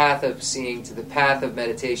 to the path of seeing, to the path of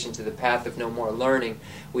meditation, to the path of no more learning,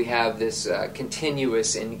 we have this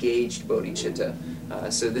continuous engaged bodhicitta.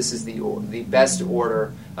 So this is the best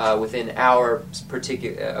order within our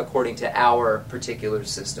particular, according to our particular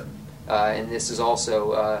system, and this is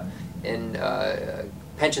also in.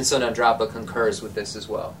 Pension Sonandrapa concurs with this as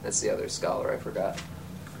well. That's the other scholar I forgot.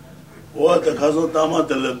 What the Kazo Dama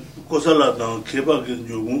de Kosala down, Keba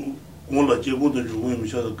Gula Jibu de Juin,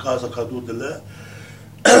 Michel Casa Kadu de La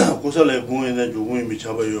Kosala Guin and Juin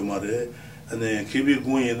Michaba Yomare, and then Kibi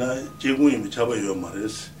Guina, Jiguin Michaba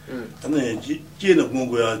Yomares, and then Gina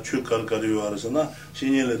Munguya Chukar Kariwarsana,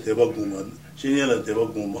 Shinela Teba Guman, Shinela Teba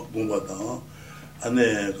Gumba down, and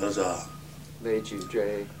then Gaza. Leju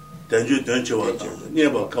Dre. Tenju Denchua,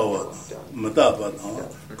 Neba Kawa, Madaba,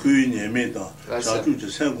 Kui Nemeta, Shaju,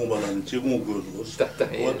 Sangoma, and Chigun Gurus.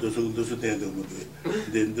 What does the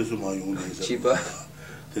then this is my own cheaper.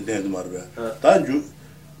 The dead mother. Tanju,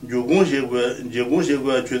 Jugunshi,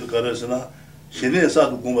 Trade Karasana, Shine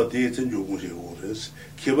Satu Gumba dates and Jugunshi waters,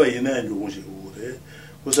 Kiba Yina and Jugunshi water,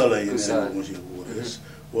 Kusala Yina and Jugunshi waters,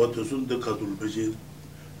 what does the Katul Pajin?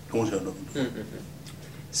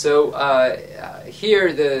 So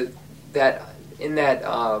here,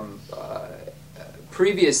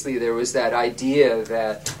 previously there was that idea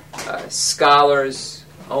that scholars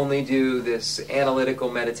only do this analytical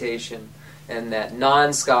meditation, and that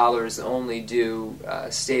non-scholars only do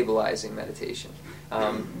stabilizing meditation.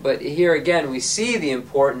 But here again, we see the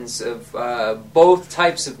importance of both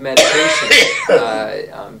types of meditation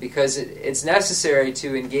because it's necessary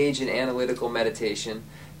to engage in analytical meditation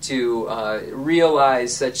to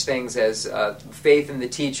realize such things as faith in the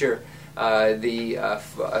teacher, the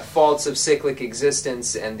faults of cyclic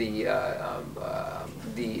existence, and the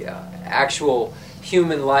actual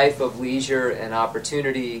human life of leisure and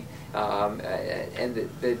opportunity, and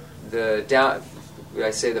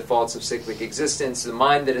the faults of cyclic existence, the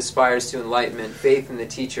mind that aspires to enlightenment, faith in the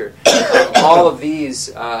teacher. All of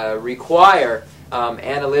these require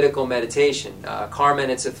analytical meditation, karma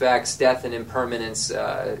and its effects, death and impermanence,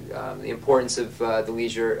 the importance of the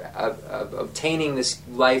leisure, of obtaining this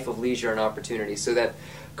life of leisure and opportunity. So that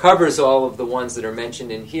covers all of the ones that are mentioned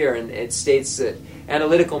in here, and it states that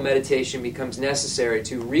analytical meditation becomes necessary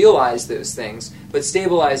to realize those things, but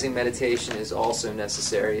stabilizing meditation is also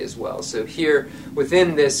necessary as well. So here,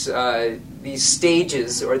 within this, these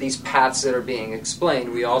stages or these paths that are being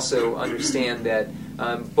explained, we also understand that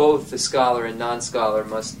both the scholar and non-scholar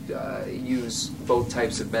must use both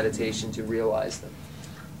types of meditation to realize them.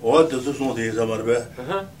 What does the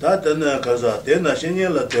that then a senior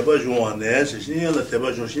la tebajun, senior la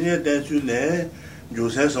tebajun, senior dance you ne, you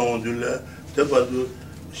sense on the tebadu,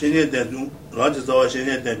 senior dance, largest our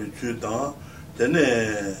senior dance to down, then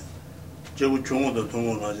Jewu Chung the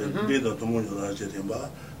Tumu, did the Tumu,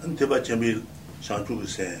 and Teba Chambi Shantu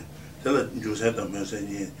say, tell it you said the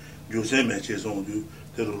Messenier, you say matches on you,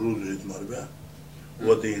 the rule with Marba.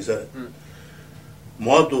 What is that?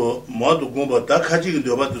 모두 공부 다 가지고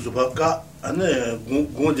되어봐도 supaka 안에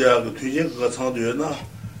공자가 투쟁가 상도였나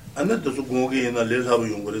안에 또 공기나 레사부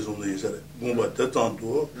용거를 손에 있어 공부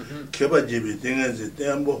대장도 개발집이 되는지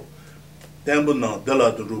템보나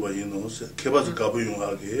달라도 루바이노스 개발을 가부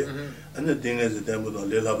용하게 안에 되는지 템보나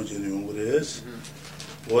레사부 용거를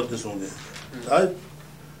어디 손에 다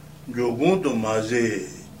요군도 마제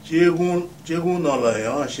제공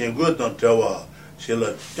나라야 신고던 자와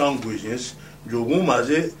실라 장구신스 조금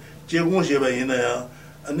맞에 제공 제바이나야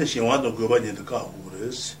안에 신화도 거바니도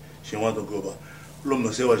가고레스 신화도 거바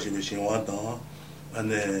롬세와시비 신화다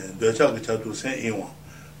안에 대차가 차도 생인와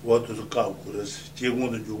와도 가고레스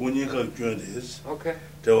제공도 조공니까 줘야데스 오케이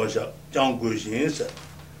저와샤 장구신스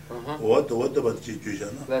what 받지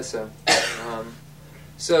주잖아. That's so.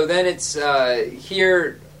 So then it's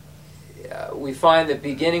here we find that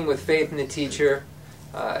beginning with faith in the teacher,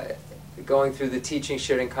 going through the teachings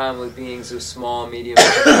shared in common with beings of small, medium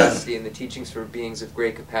capacity, and the teachings for beings of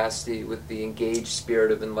great capacity with the engaged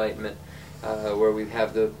spirit of enlightenment, where we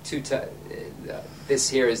have the this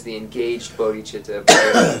here is the engaged bodhicitta,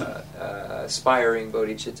 aspiring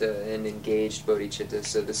bodhicitta, and engaged bodhicitta.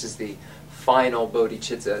 So this is the final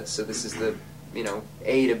bodhicitta. So this is the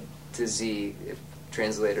A to Z, if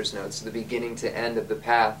translators note. So the beginning to end of the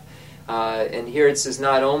path. And here it says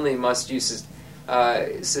not only must you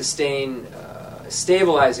sustain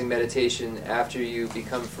stabilizing meditation after you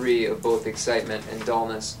become free of both excitement and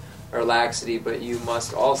dullness or laxity, but you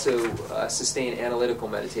must also sustain analytical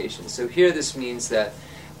meditation. So here this means that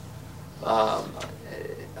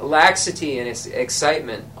laxity and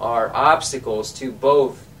excitement are obstacles to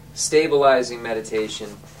both stabilizing meditation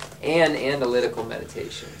and analytical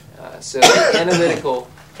meditation. So analytical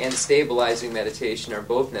and stabilizing meditation are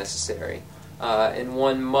both necessary. And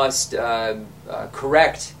one must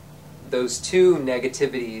correct those two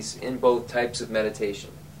negativities in both types of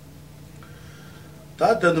meditation.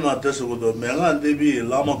 That Mengan Debi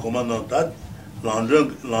Lama Commandant, that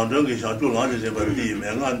Landrung is Shantu Langes in Badi,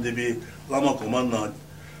 Mengan Debi Lama Commandant,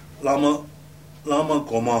 Lama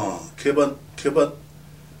Coma,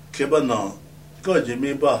 Kebana,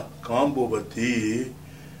 Gajimiba, Kambo Bati,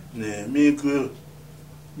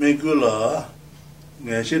 Mingula.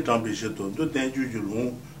 Nghe sẽ trang bị sự tồn tôi tên chú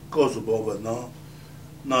long câu số bảo vật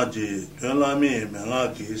nó chỉ tuyên la mi mà ngã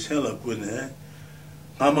kỳ xem là quân này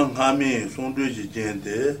ngã mi xong đôi chỉ chuyện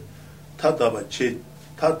thế thắt đá bát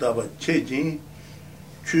chế chính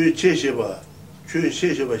chú chế sẽ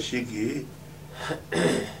ba sĩ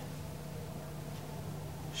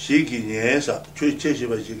kỳ nhẹ sa chú chế sẽ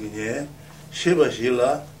ba sĩ kỳ nhẹ sẽ ba sĩ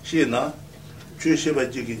la sĩ na chú sẽ ba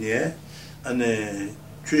sĩ kỳ nhẹ anh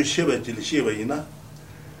chú sẽ ba sĩ ba ina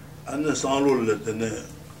안에 상로를 때는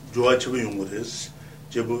조아치고 용거です.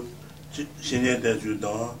 제부 신년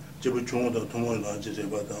대주다. 제부 중앙도 통원을 하지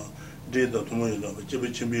받아. 데이터 통원을 하고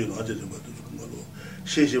제부 준비를 하지 받아 정말로.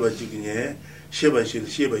 시시바 지기네.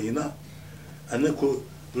 시바이나. 안에 그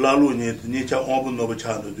라루니 니차 오븐 노브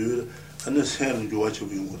차도 안에 생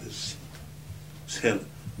조아치고 용거です. 생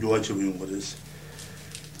yuachi yung pares.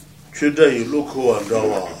 Chida yi lukuwa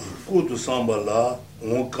dawa, kutu sambala,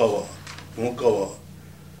 onkawa.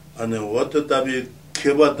 Ane wata tabi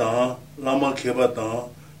keba tang, lama keba tang,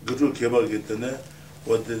 gutu keba gitane,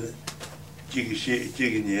 wata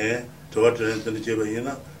jigi nye, tawa tani jeba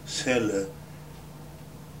yina, senle,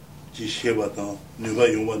 ji sheba tang, nuba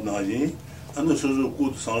yungwa naji, ane suzu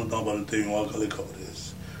kutu sambala tang bala te yungwa kali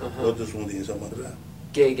kabares. Wata sundi insa madra.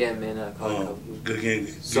 Gegen mena kali Gegen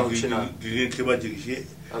keba jigi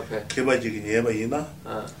Okay. Keba jigi nye ba yina,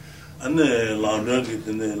 ane Lamrim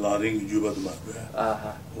gitane Lamrim juba dama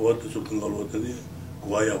ba. Wata su kangal wata ni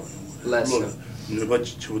guaya wa yung. Less so. Nuba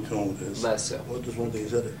chibuti yung. Less so. Wata sundi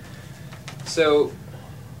insa de. So,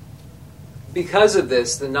 because of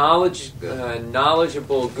this, the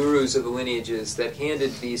knowledgeable gurus of the lineages that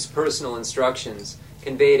handed these personal instructions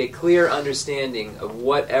conveyed a clear understanding of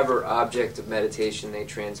whatever object of meditation they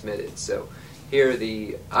transmitted. So, here are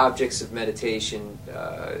the objects of meditation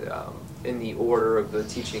in the order of the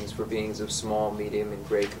teachings for beings of small, medium, and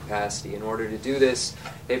great capacity. In order to do this,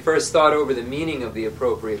 they first thought over the meaning of the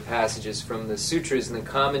appropriate passages from the sutras and the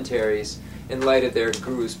commentaries in light of their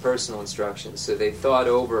guru's personal instructions. So they thought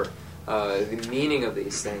over the meaning of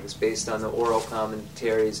these things based on the oral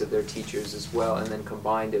commentaries of their teachers as well, and then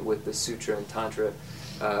combined it with the sutra and tantra,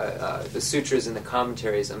 the sutras and the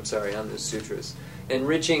commentaries, on the sutras.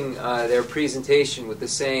 Enriching their presentation with the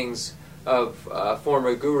sayings of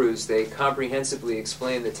former gurus, they comprehensively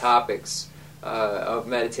explained the topics of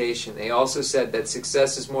meditation. They also said that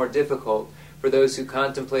success is more difficult for those who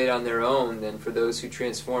contemplate on their own than for those who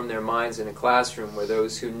transform their minds in a classroom, where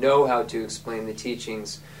those who know how to explain the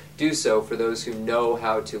teachings do so for those who know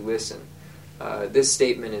how to listen. This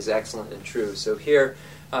statement is excellent and true. So here,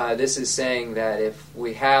 this is saying that if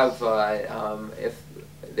we have, if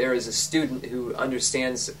there is a student who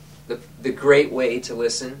understands the great way to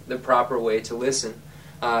listen, the proper way to listen,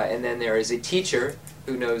 and then there is a teacher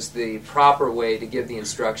who knows the proper way to give the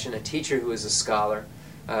instruction, a teacher who is a scholar.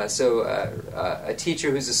 So a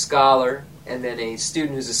teacher who's a scholar, and then a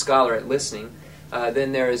student who's a scholar at listening,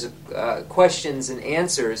 then there is questions and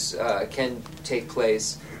answers can take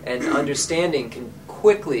place, and understanding can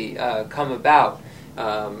quickly come about.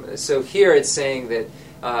 So here it's saying that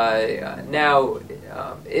now,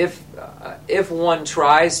 if one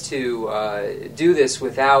tries to do this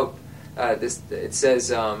without this, it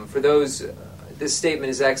says for those. This statement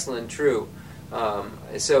is excellent and true.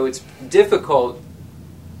 So it's difficult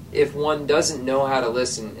if one doesn't know how to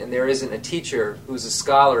listen, and there isn't a teacher who's a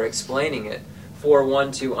scholar explaining it, for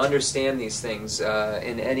one to understand these things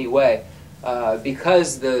in any way,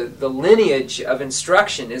 because the lineage of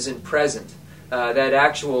instruction isn't present. That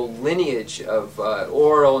actual lineage of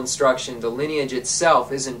oral instruction, the lineage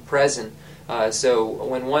itself isn't present. So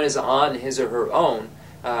when one is on his or her own,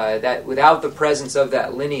 that without the presence of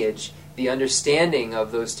that lineage, the understanding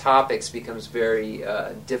of those topics becomes very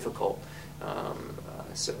difficult.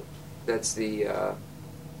 So that's the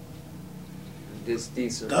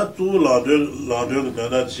these.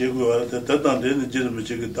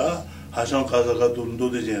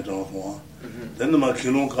 Then my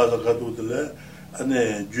kilon kaza katutele,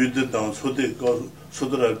 and Jude down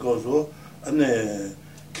Sudra Gozo, and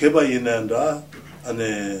Keba Inanda, and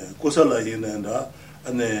Kosala Inanda,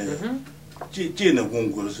 and Jina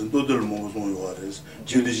Gungurs, and Dodel Momoson Waters,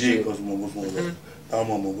 Judy Cos Momoson,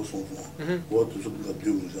 Tama Momoson, what to do,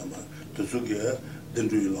 to Sugia,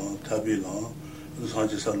 Dendrilon, Tabilon,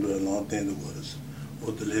 Sanchez Salon, Tender Waters. So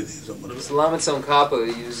Lama Tsongkhapa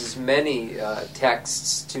uses many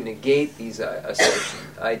texts to negate these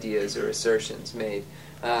ideas or assertions made.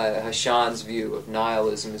 Hashan's view of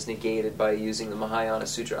nihilism is negated by using the Mahayana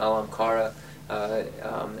Sutra Alamkara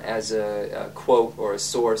as a quote or a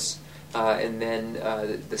source, and then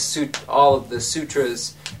all of the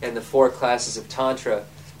sutras and the 4 classes of Tantra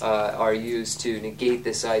are used to negate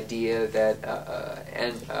this idea that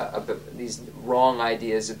these wrong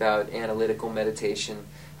ideas about analytical meditation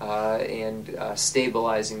and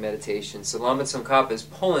stabilizing meditation. So Lama Tsongkhapa is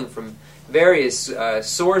pulling from various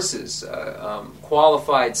sources,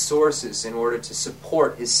 qualified sources, in order to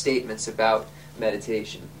support his statements about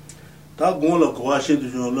meditation. Nejuba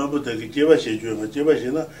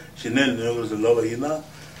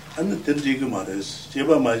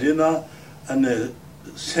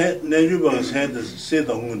said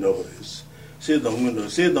Dongundoris. Said Dongundo,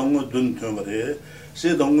 said Dongun Tumare,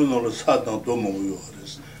 said Donguno Satan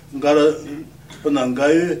Domoris. Gara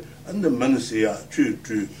Panangai and the Mansia,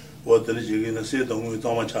 Chu, what the Jigina said Dongu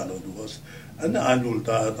Tomachano was, and the annual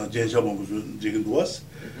diet and Jensam Jigin was.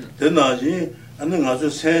 Then Naji, and then I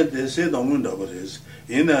just said they said Dongundoris.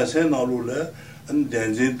 In a Sen Alula, 안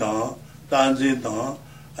Tenzin 당, Tenzin 당,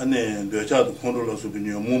 안에 뇌자도 컨트롤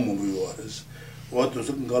수비니 몸몸이 와서 what to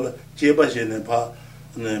call 제바시네 파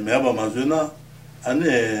네 매바마즈나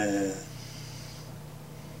안에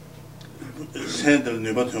센들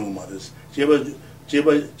네바통 말스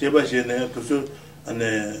제바시네 그래서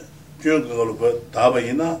안에 교육을 봐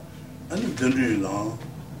다바이나 아니 전류랑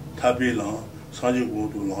타비랑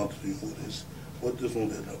산지고도 나한테 이거ですwhat to so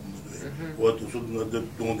that what to so that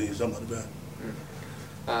don't they some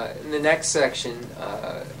in the next section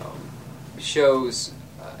shows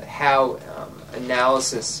how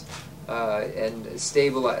analysis and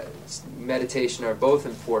stable meditation are both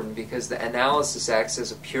important, because the analysis acts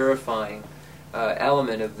as a purifying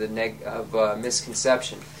element of the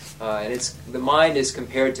misconception, and the mind is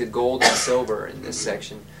compared to gold and silver in this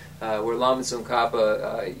section, where Lama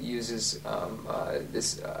Tsongkhapa uses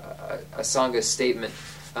this Asanga statement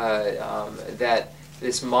that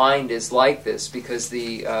this mind is like this because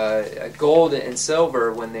the gold and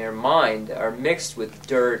silver, when they're mined, are mixed with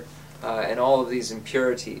dirt and all of these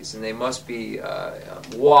impurities, and they must be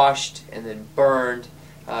washed and then burned,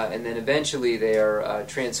 and then eventually they are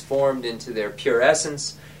transformed into their pure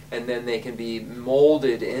essence, and then they can be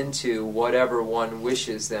molded into whatever one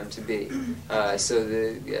wishes them to be.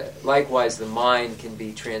 So likewise, the mind can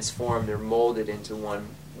be transformed or molded into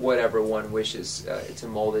whatever one wishes to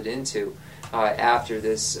mold it into. After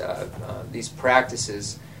these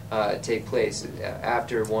practices take place,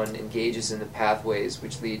 after one engages in the pathways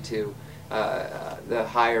which lead to the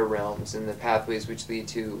higher realms, and the pathways which lead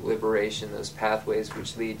to liberation, those pathways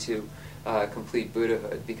which lead to complete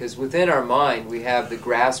Buddhahood. Because within our mind we have the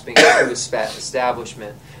grasping at true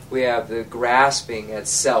establishment, we have the grasping at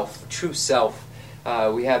self, true self,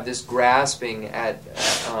 we have this grasping at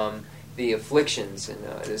the afflictions and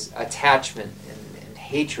this attachment and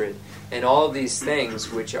hatred, and all of these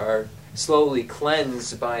things which are slowly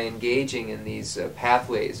cleansed by engaging in these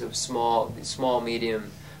pathways of small,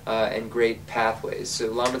 medium, and great pathways.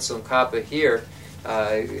 So Lama Tsongkhapa here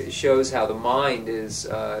shows how the mind is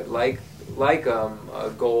like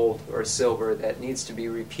gold or silver that needs to be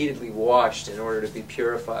repeatedly washed in order to be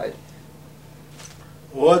purified.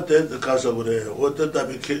 What did the Kasabure? What did that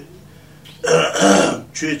become?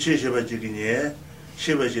 Shiva Jigini,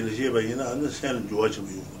 Shiva Jilina, and the San George of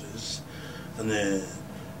this. And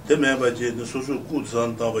the member did the social good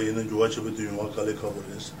son, Tava in the George of the Wakali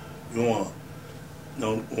covers. You want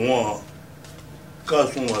no one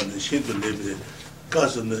Casson and the Shin to live.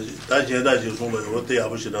 Cousin, that is what they are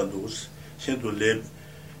wishing on those. Shin to live,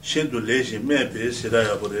 maybe, said I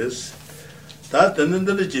about this. That and then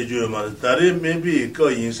the Jeju, that may be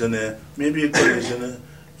going in, maybe going in.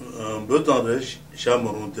 But on the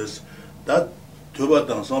Shamaruntes, that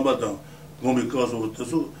Tubatan, Sambatan, Gomicos of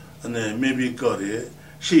Tasu, and maybe Kari,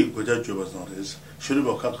 she could have Jubas on this.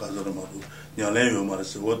 Shuribakazamadu, Nyalan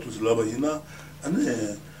Maris, what was Labaina, and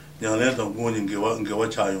Nyalan going in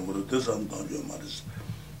Gawachayam with this and Don Maris.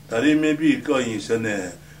 That it may be going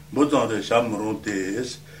in, but on the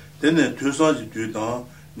Shamaruntes, then the Tusan Dudan,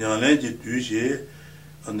 Nyalan Duche,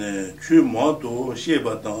 and the Chu Mato,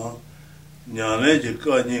 Shebatan. Nyane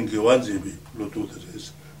ka nyingi wanzibi lutu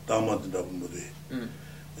teres tamad dabumode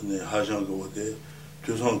ne hajan go de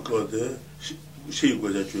tuson ko de shi go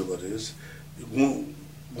ja chubares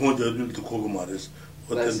gun de dul to ko mares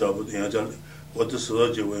oten dabu ya jal what is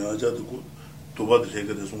so je wa ja to bad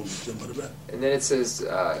rega de son marba. And then it says,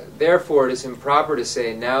 therefore it is improper to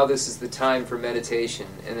say, now this is the time for meditation,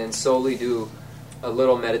 and then solely do a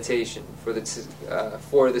little meditation for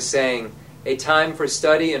the saying, a time for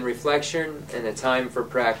study and reflection and a time for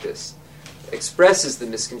practice, expresses the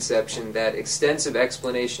misconception that extensive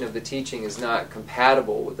explanation of the teaching is not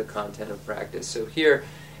compatible with the content of practice. So here,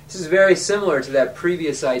 this is very similar to that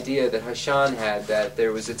previous idea that Hashan had, that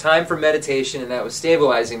there was a time for meditation and that was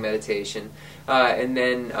stabilizing meditation, and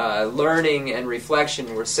then learning and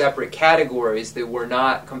reflection were separate categories that were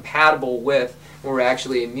not compatible with, were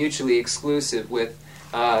actually mutually exclusive with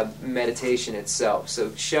meditation itself.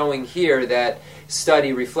 So showing here that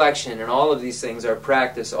study, reflection, and all of these things are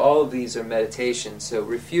practice, all of these are meditation. So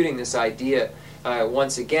refuting this idea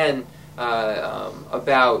once again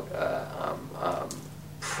about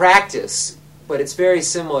practice, but it's very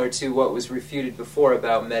similar to what was refuted before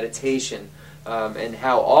about meditation, and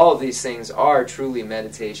how all of these things are truly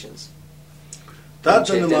meditations.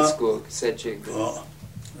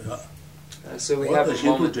 So we have a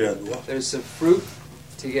moment. There's some fruit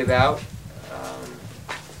to give out, and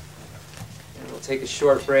we'll take a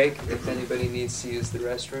short break if anybody needs to use the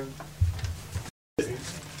restroom.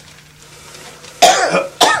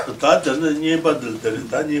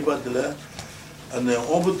 and then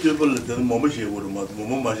obutable the momashi would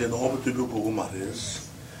mamashi obutable gomaris.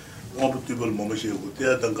 Obutable momashi would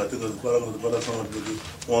there than got the Parasama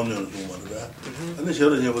on and the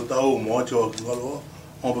Sheridan of Tao, March or Galo,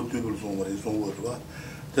 obutable somaris on water.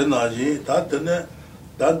 Then Naji,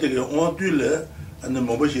 that they on Tule and the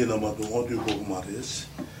momashi Namatu on to gomaris.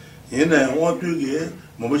 In a want to get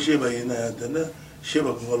momashi by in a dinner,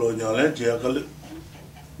 Shiva Galo, Yalan,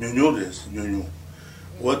 New.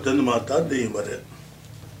 What then my dad did about it?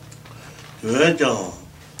 Yuan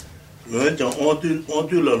on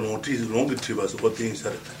to la notice long tribas, what things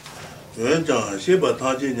said. Yuan Zhang, Sheba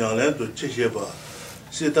Taji Yalan to Chesheba,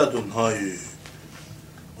 Sita to Hayu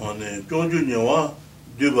on a Jonju Yawa,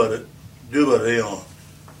 Dubarayan,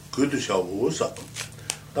 good to Shavusa.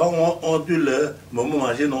 Down on to le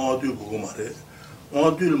Mamachin on to Gumare.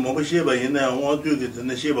 On to Mamasheba in there, on to get in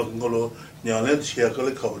the Sheba Golo, Yalan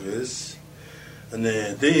Shakal covers. And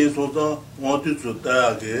they also wanted to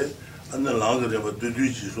die again, and the longer they were to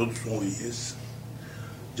do so is.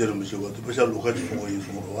 Jeremy, what the special look at you.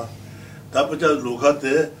 Tapaja look at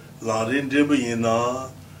the Larin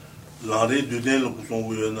Debina, Lari Dudel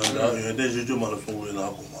Songwina, and then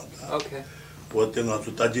Jujumalsongwina. Okay. What thing out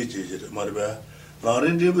to Taji, Marba,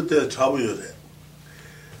 Larin Debit trouble you there.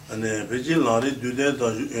 And then Pejil Lari Dudel,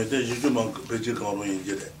 and then Jujuman Pejil in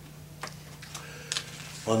Jere.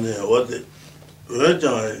 On the what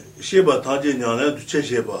Sheba Taji Yana to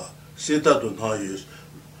Chesheba, Sita to Hayus,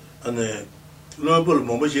 and the noble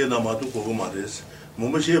Momashi Namatu Kogumaris,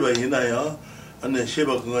 Momasheba Hinaya, and then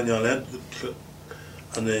Sheba Ganyalan,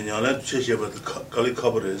 and then Yalan to Chesheba, the Kali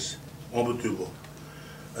Cabares, Mobutubo,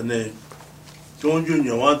 and then John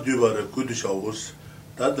Junior want to do a good shows,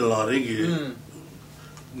 that the Laringi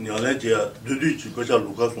Nyalaja, Duduchi, Pesha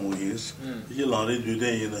Lucas on his, Yelani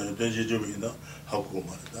Duday in a Dejivina,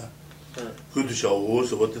 Hakumata. Good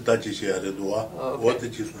shows what the Tachi shared what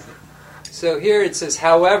did you say? So here it says,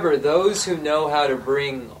 however, those who know how to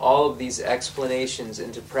bring all of these explanations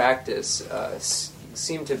into practice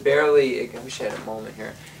seem to barely, I wish I had a moment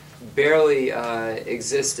here, barely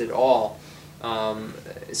exist at all.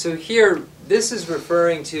 So here, this is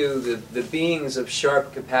referring to the beings of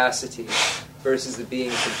sharp capacity versus the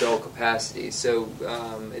beings of dull capacity. So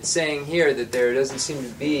it's saying here that there doesn't seem to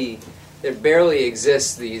be, there barely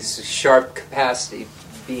exists these sharp capacity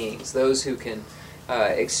beings, those who can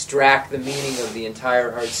extract the meaning of the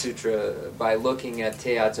entire Heart Sutra by looking at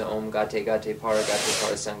Teata Om Gate Gate Para Gate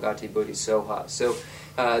Parasangate Bodhisoha. So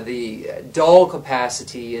the dull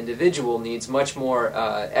capacity individual needs much more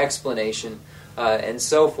explanation and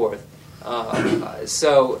so forth.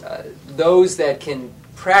 So those that can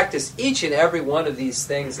practice each and every one of these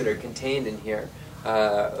things that are contained in here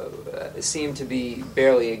seem to be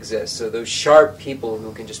barely exist. So those sharp people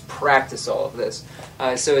who can just practice all of this.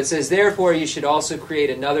 So it says, therefore, you should also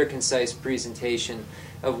create another concise presentation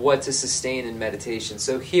of what to sustain in meditation.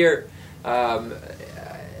 So here,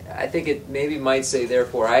 I think it maybe might say,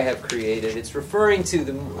 therefore, I have created. It's referring to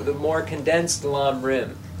the more condensed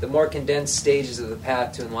Lamrim, the more condensed stages of the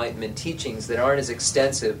path to enlightenment teachings that aren't as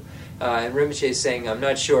extensive. And Rinpoche is saying, I'm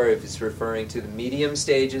not sure if it's referring to the medium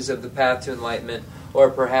stages of the path to enlightenment or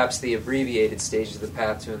perhaps the abbreviated stages of the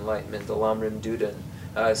path to enlightenment, the Lamrim Dudan.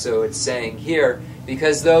 So it's saying here,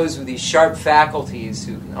 because those with these sharp faculties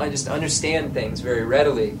who can just understand things very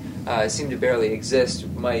readily seem to barely exist,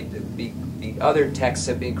 might be the other texts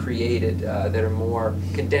have been created that are more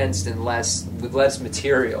condensed and with less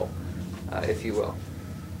material, if you will.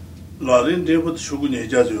 Larin David Shuguni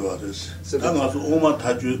Jazuaris. And also Oma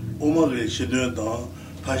Taju, Oma Shidun,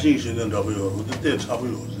 passing Shidun W, with the dead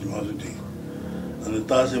Chabuos, Larin. And the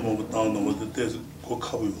Tazim of the town with the dead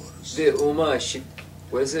Kokabuos. The Oma,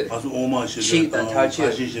 what is it? As Oma Shidun, passing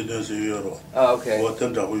Shidun Euro. Oh, okay. Or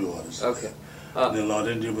Tendabuos. Okay. The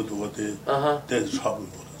Larin David with the dead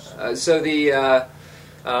Chabuos. So the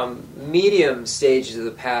medium stages of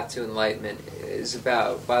the path to enlightenment is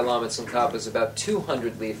about, by Lama Tsongkhapa, is about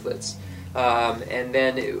 200 leaflets. And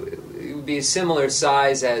then it would be a similar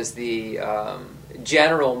size as the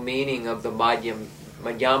general meaning of the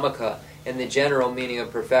Madhyamaka and the general meaning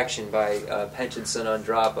of perfection by Panchen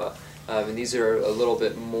Sanandrapa. And these are a little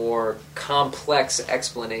bit more complex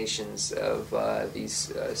explanations of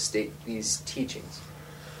these teachings.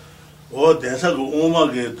 Oh, there's a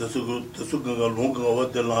Oma get the Suga Longa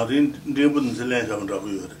what the Larin Ribbon Zeland of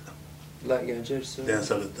W. Like your just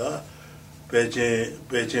There's a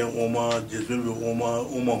Peche Oma, Jesu Oma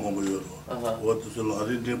Moyo. What is the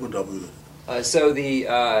Larin Ribbon W? So the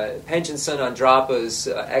Panchen Sanandrapa's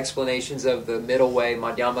explanations of the middle way,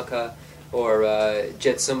 Madhyamaka, or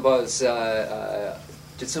Jetsumba's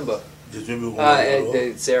Jetsumba,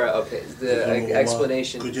 Sarah, okay, the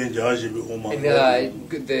explanation. And,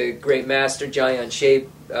 the great master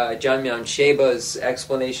Jamyang Sheba's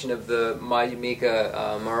explanation of the Madhyamika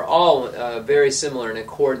are all very similar in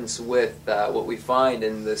accordance with what we find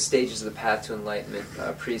in the stages of the Path to Enlightenment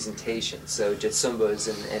presentation. So Jetsumbas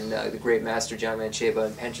and the great master Jamyang Sheba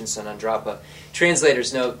and Panchen Sanandrapa.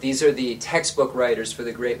 Translators note these are the textbook writers for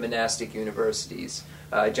the great monastic universities.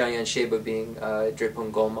 Jamyang Sheba being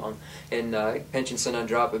Drepung Gomang, and Panchen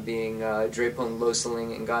Sanandrapa being Drepung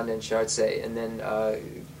Losaling and Ganden Shartse, and then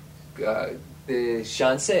the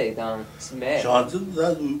Shansei down Sme.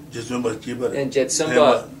 And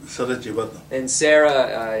Jetsumba. And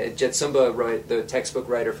Sarah, Jetsumba wrote the textbook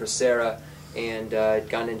writer for Sarah and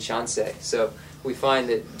Ganden Shansei. So we find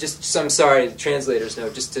that I'm sorry, the translators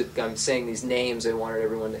know, I'm saying these names, I wanted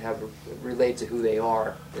everyone to relate to who they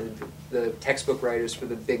are, the textbook writers for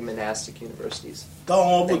the big monastic universities.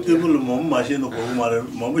 So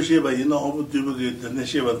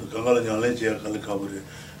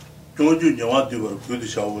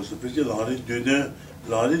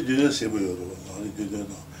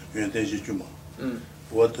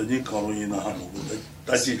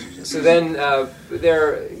then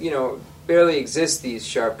there, barely exist these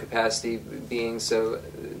sharp capacity beings, so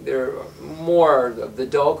they're more of the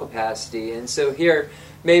dull capacity. And so here,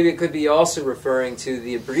 maybe it could be also referring to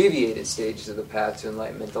the abbreviated stages of the path to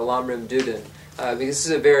enlightenment, the Lamrim Duden, because this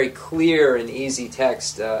is a very clear and easy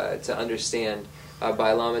text to understand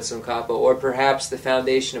by Lama Tsongkhapa, or perhaps the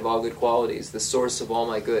foundation of all good qualities, the source of all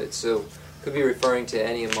my good. So could be referring to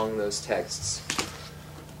any among those texts.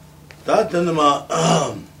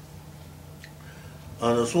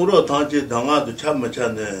 Sura Tanji Danga to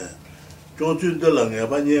Chamachane, Jonju de la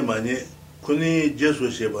Nabanye Mani, Kuni Jesu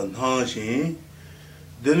Sheban Hanshin,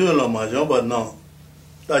 Denula Majamba now,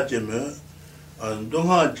 Tajime, and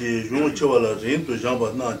Donhaji Jun Chevala Rin to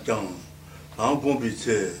Jamba Na Jang,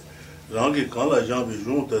 Langombice, Rangi Kala Jambi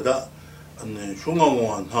Jun Tada, and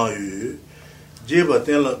Shumawan Hayu, Jeba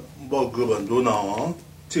Tela Boguban Duna,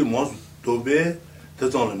 Timos Tobe,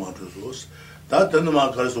 Tazon Matus, that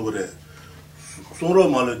Denmark has over there. Sura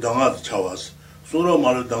Malu Danga the Chawas, Sura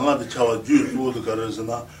Malu Danga the Chawa, Jews who the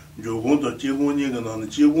Garazana, Jogun to Jiguning and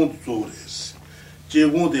Jigun Sores.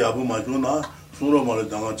 Jigun de Abu Majuna, Sura Malu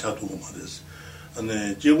Danga Chatu Maris. And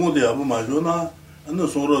the Jigun de Abu Majuna, and the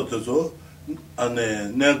Sura Tezo, and the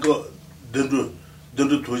Neko Dendru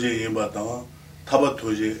Toji in Batanga, Taba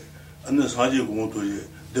Toji, and the Saji Gumontoji,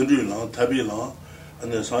 Dendru Lang, Tabi Lang,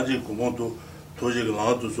 and the Saji Gumonto Toji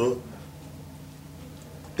Lang to so.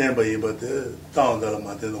 Temba Yibate, Town de la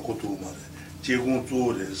Matena Cotumare, Jigun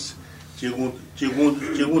Zures,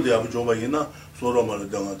 Jigun de Abu Jobaina, Sura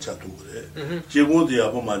Maladanga Chature, Jigun de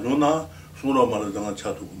Abu Majuna, Sura Maladanga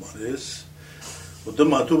Chatumares. But the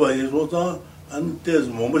Matuba is water, and there's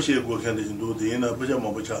Mombashe go can do the inner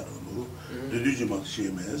Pajama Chatu, the Dujimak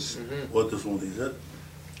Shemes, what the song is that?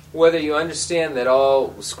 Whether you understand that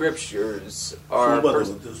all scriptures are.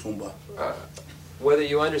 Whether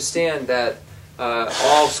you understand that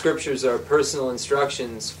all scriptures are personal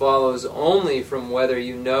instructions follows only from whether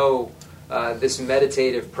you know this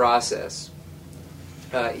meditative process.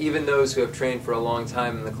 Even those who have trained for a long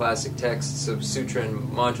time in the classic texts of sutra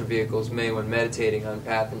and mantra vehicles may, when meditating on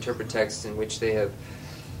path, interpret texts in which they have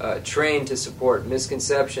trained to support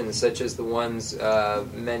misconceptions such as the ones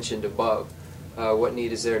mentioned above. What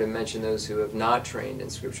need is there to mention those who have not trained in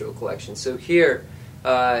scriptural collection? So here,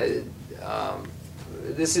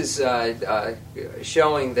 this is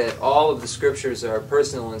showing that all of the scriptures are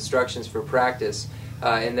personal instructions for practice,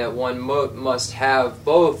 and that one must have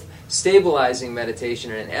both stabilizing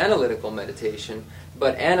meditation and analytical meditation,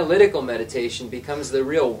 but analytical meditation becomes the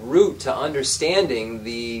real route to understanding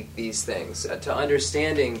these things, to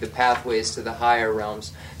understanding the pathways to the higher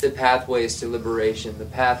realms, the pathways to liberation, the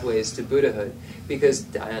pathways to Buddhahood, because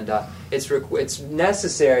it's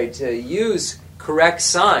necessary to use correct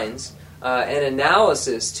signs and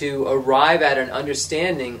analysis to arrive at an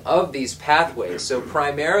understanding of these pathways. So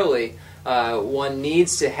primarily, one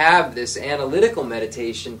needs to have this analytical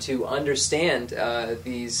meditation to understand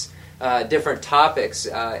these different topics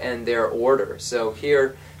and their order. So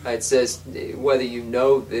here it says whether you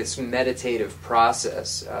know this meditative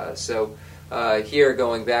process. So here,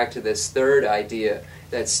 going back to this third idea,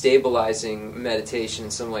 that stabilizing meditation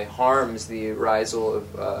in some way harms the arisal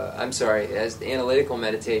of, as the analytical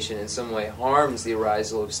meditation in some way harms the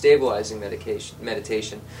arisal of stabilizing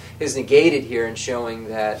meditation, is negated here in showing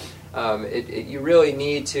that you really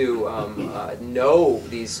need to know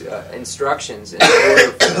these instructions in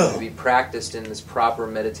order for them to be practiced in this proper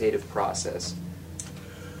meditative process.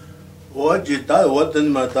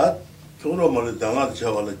 So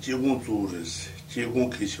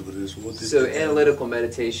analytical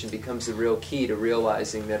meditation becomes the real key to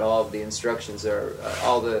realizing that all of the instructions are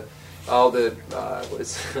all the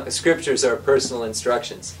scriptures are personal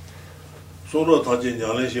instructions.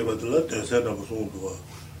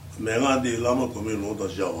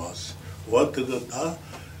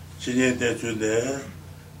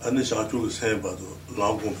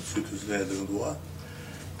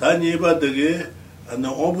 And the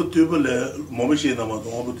ombutuble momishi na ma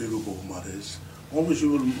ombutuble ko mares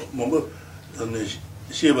ombutuble mombo and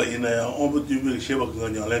sheba ina ombutuble sheba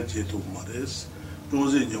ganya len che to mares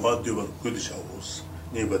dozi ni wa tuber ku de shawos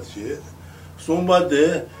ni batje somba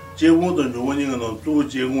de jegon de joni no tu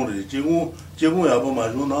jegon re jegon ya ba ma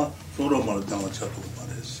jona soro ma da ma cha to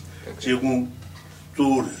mares jegon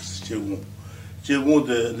tours jegon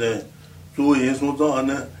de tu yin so da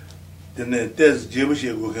ana the test Jewish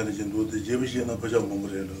go can do the Jewish and a Pajam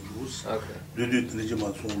Rus. Okay. Do you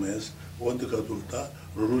Nijima Sumes, what the Katulta,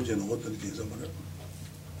 Ruruj and what the Gizamara?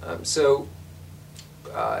 So,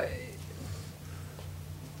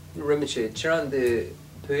 Rinpoche, Chiran the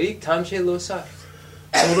Puik Tamche Losa.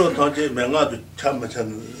 Soro Taji Manga to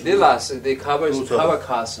Chamachan. The last, the covers Power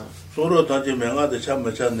Castle. Soro Taji Manga the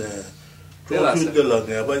Chamachan. Don't you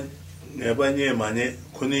never near money,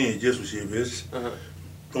 Kuni, Jesus Shevis.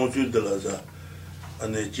 Don't you the Laza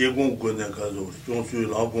and the Jegun Gunakazo, don't you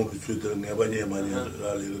long to the Nabanya Mania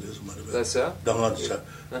Rally this mother? That's a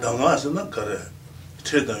Dangas and not correct.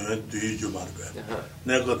 Chetan do you market.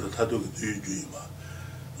 Never the tattoo do you dream.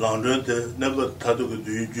 London, never tattoo do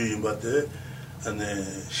you dream, but and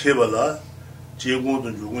Shevala, Jegun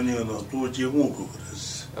and Juguni and two Jegun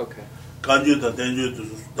cookers. Okay. Can't you danger to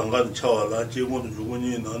Dangan Chawala, Jegun and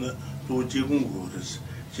Juguni and two Jegun cookers?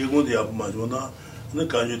 Jegun the Abmajona.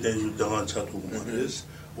 Okay.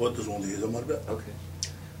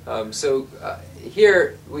 So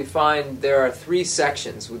here we find there are three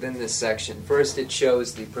sections within this section. First, it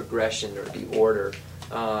shows the progression or the order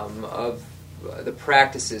of the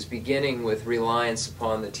practices, beginning with reliance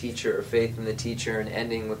upon the teacher or faith in the teacher and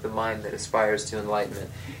ending with the mind that aspires to enlightenment.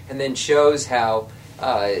 And then shows how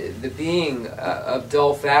the being of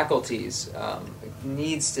dull faculties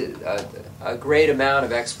needs a great amount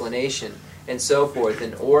of explanation and so forth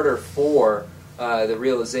in order for the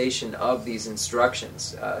realization of these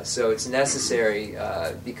instructions. So it's necessary,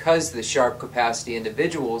 because the sharp capacity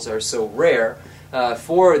individuals are so rare,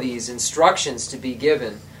 for these instructions to be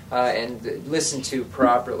given and listened to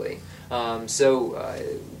properly. So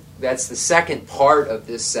that's the second part of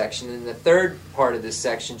this section. And the third part of this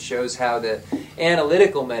section shows how the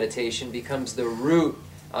analytical meditation becomes the root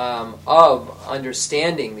of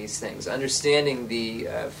understanding these things, understanding the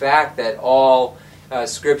fact that all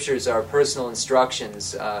scriptures are personal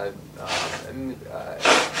instructions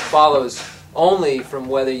follows only from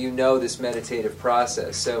whether you know this meditative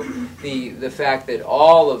process. So the fact that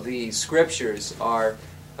all of the scriptures are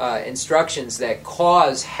instructions that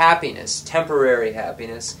cause happiness, temporary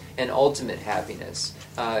happiness, and ultimate happiness.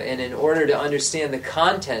 And in order to understand the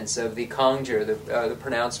contents of the Kangjur, the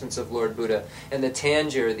pronouncements of Lord Buddha, and the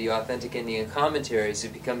Tanjur, the authentic Indian commentaries,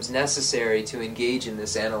 it becomes necessary to engage in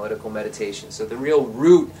this analytical meditation. So the real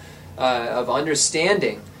root of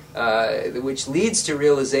understanding, which leads to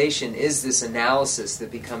realization, is this analysis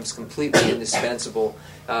that becomes completely indispensable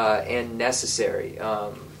and necessary.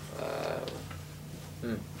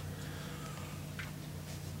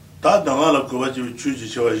 다 당하라 그거지 주지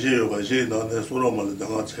저와 제요가 제나네 소로만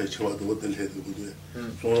당하 차치와도 어떨 해도 그래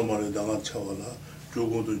소로만 당하 차와라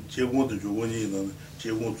조고도 제고도 조고니는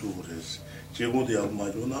제고 주고래서 제고도 야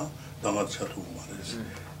맞으나 당하 차도 말해서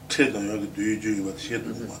최단 여기 뒤주의 같이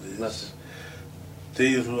해도 말해서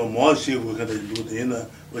대여서 뭐 시고 kada 루데나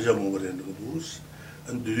어제 뭐 그랬는 거도스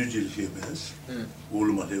and 뒤주의 해면서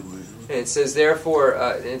올만 해 보여. It says therefore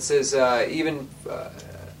it says even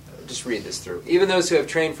just read this through. Even those who have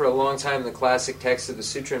trained for a long time in the classic texts of the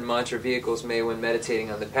sutra and mantra vehicles may, when meditating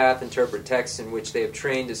on the path, interpret texts in which they have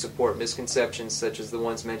trained to support misconceptions such as the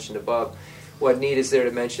ones mentioned above. What need is there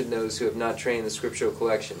to mention those who have not trained the scriptural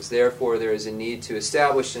collections? Therefore, there is a need to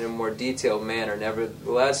establish in a more detailed manner.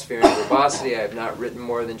 Nevertheless, fearing verbosity, I have not written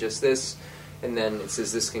more than just this. And then it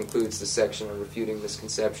says this concludes the section on refuting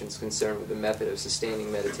misconceptions concerned with the method of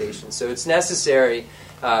sustaining meditation. So it's necessary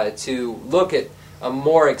to look at a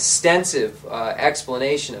more extensive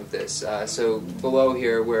explanation of this. So below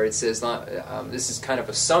here where it says, this is kind of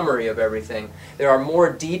a summary of everything, there are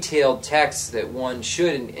more detailed texts that one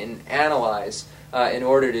should analyze in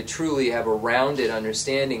order to truly have a rounded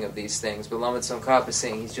understanding of these things. But Lama Tsongkhapa is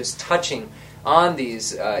saying he's just touching on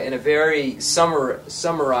these in a very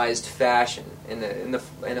summarized fashion, in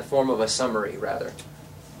the form of a summary, rather.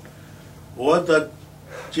 What that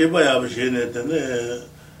Jebaya was in it, and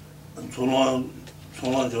Tolan,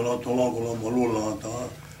 and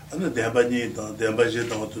the Dambani, the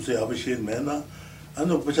ambassador to say Abishin Mena, and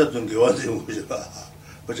no Pachatun Gavazin,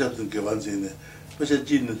 Pachatun Gavazin,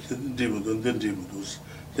 Pachatun Dimudus,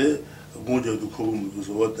 the Mojo to Kum,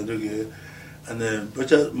 what the and then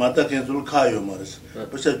Mata Khensur Kayo Maris,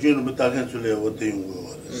 Pachatun Mata Khensur, what they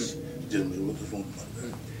was, generally what the phone.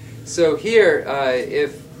 So here,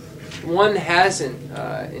 if one hasn't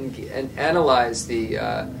analyzed the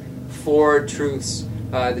four truths,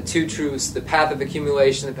 the two truths, the path of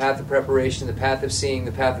accumulation, the path of preparation, the path of seeing,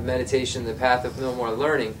 the path of meditation, the path of no more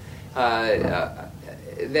learning,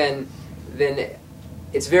 then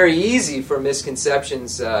it's very easy for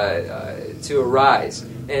misconceptions to arise.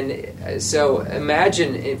 And so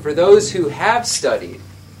imagine, for those who have studied,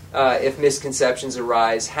 if misconceptions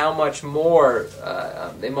arise, how much more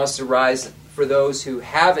they must arise for those who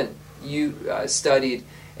haven't studied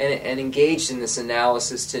and engaged in this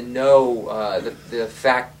analysis to know the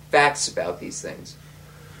facts about these things.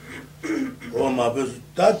 It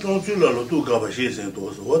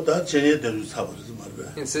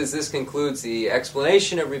says this concludes the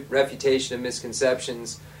explanation of refutation of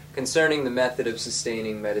misconceptions concerning the method of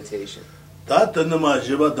sustaining meditation.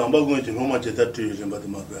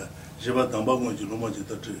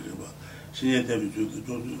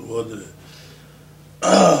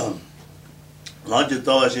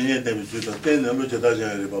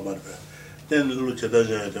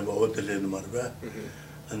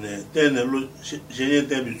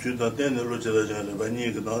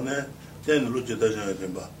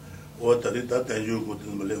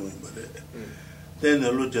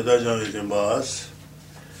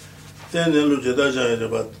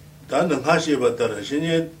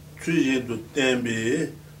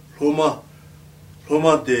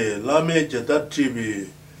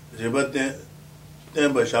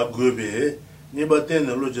 Temba sharp gobe, Nibaten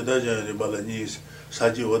and Luchadajan Balanis,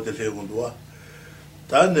 Saji water Legundua.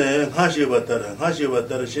 Tane, Hashibatara,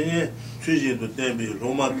 Shene, Tujin to Tembi,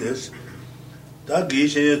 Romates, Tagi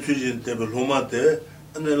Shene Tujin Temple Romate,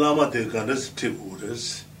 and the Lamate Candas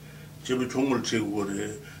Tigures, Chibitumul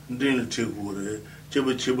Tigure, Din Tigure,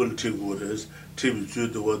 Chibul Tigures, Tibu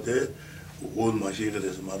to what they own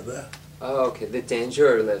Mashikas Marba. Oh, okay, the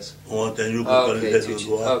danger or less? Oh, then you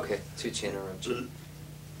okay, two Chenmo.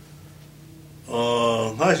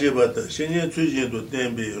 Hashibata, Shenya Tujin to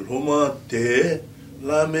Tembi, Roma de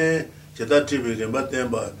Lame, Chetatibi,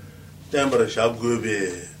 Batemba, Tembra Shab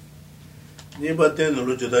Gobe. Nibaten,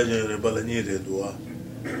 Luchadajan, Balanir, Dua.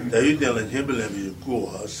 The Utel and Himbelam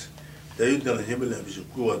Kuas, the Utel and Himbelam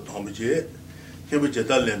Kua Tomje,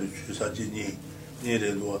 Himbechetalem Sajini,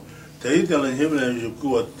 near Dua. The Utel and Himbelam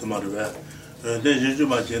Kua Tamarva, and then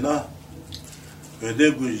Jumachina, and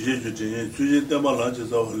then good Jujin, Tujin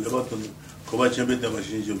Tamalanches of Lebaton. Kovachembe the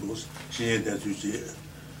machine jibus, she had that you see.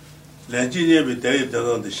 Langinia be tied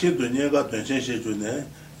on the ship to Niaga to change to ne,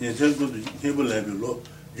 in terms of the table and below,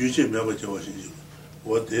 you should never watch you.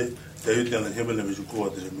 What they tell the heaven of the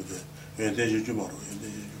quarter, and then you tomorrow, and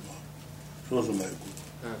then you so my good.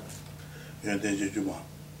 And then you tomorrow.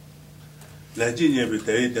 Langinia be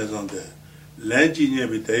tied on the Langinia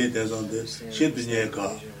be tied on the ship to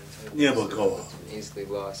Niaga, never cover. Easily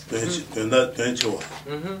lost. Then you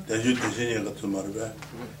continue to Marva.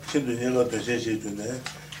 She do never to change it to them.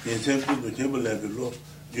 In same to the table level,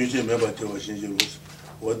 you remember to Washington was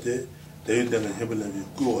what they done a heavy level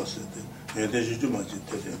go us, and then you do much.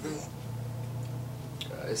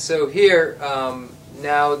 So here,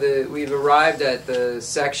 now we've arrived at the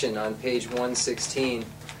section on page 116.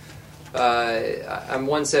 I'm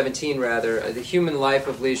 117 rather, the human life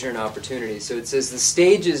of leisure and opportunity. So it says the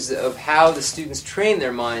stages of how the students train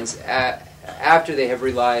their minds after they have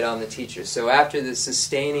relied on the teacher. So after the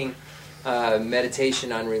sustaining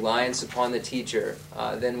meditation on reliance upon the teacher,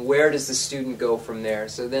 then where does the student go from there?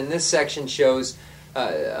 So then this section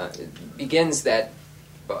begins that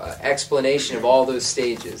explanation of all those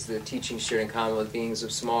stages, the teaching shared in common with beings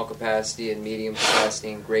of small capacity and medium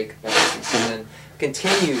capacity and great capacity. So then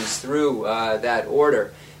continues through that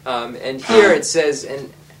order. And here it says,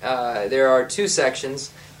 and there are two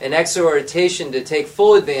sections, an exhortation to take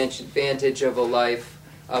full advantage of a life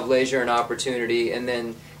of leisure and opportunity, and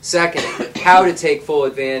then second, how to take full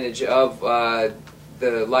advantage of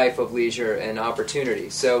the life of leisure and opportunity.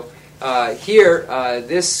 So here,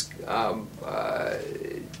 this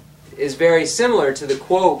is very similar to the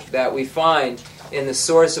quote that we find in the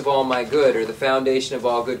source of all my good, or the foundation of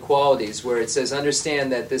all good qualities, where it says,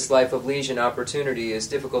 understand that this life of leisure and opportunity is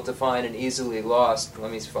difficult to find and easily lost.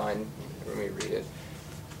 Let me read it.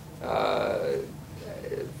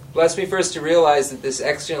 Bless me first to realize that this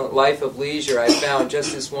excellent life of leisure I found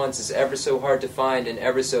just this once is ever so hard to find and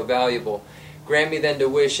ever so valuable. Grant me then to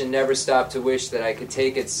wish and never stop to wish that I could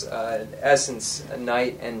take its essence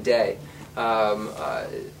night and day.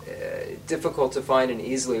 Difficult to find and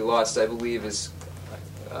easily lost, I believe, is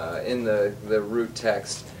in the root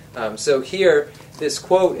text. So here, this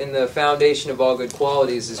quote in the foundation of all good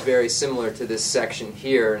qualities is very similar to this section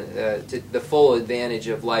here, to the full advantage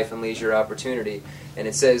of life and leisure opportunity. And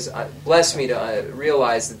it says, bless me to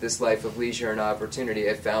realize that this life of leisure and opportunity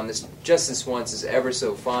I found just this once is ever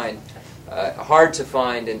so fine, hard to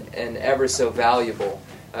find and ever so valuable.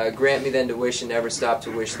 Grant me then to wish and never stop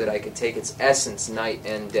to wish that I could take its essence night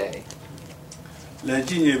and day.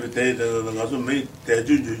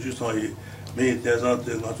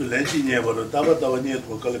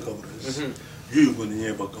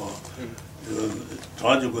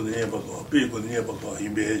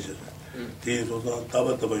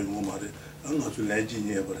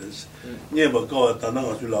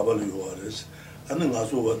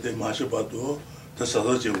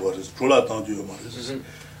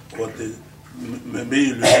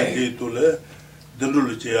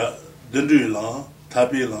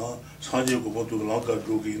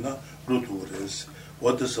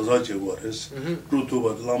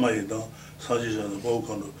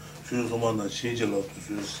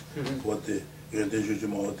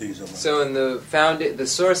 So in the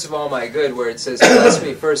source of all my good, where it says, bless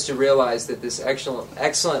me first to realize that this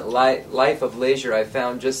excellent life of leisure I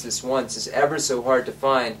found just this once is ever so hard to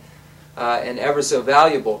find and ever so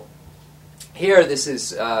valuable. Here this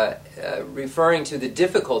is referring to the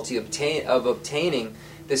difficulty of obtaining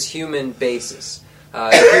this human basis.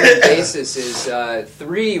 The human basis is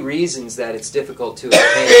three reasons that it's difficult to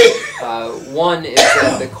obtain. One is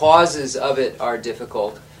that the causes of it are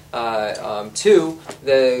difficult. Two,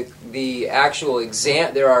 the actual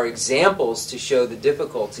there are examples to show the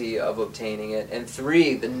difficulty of obtaining it. And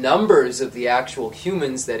three, the numbers of the actual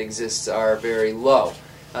humans that exist are very low.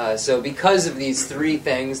 So because of these three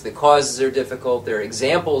things, the causes are difficult, there are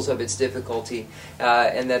examples of its difficulty,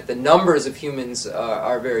 and that the numbers of humans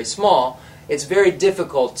are very small, it's very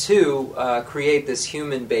difficult to create this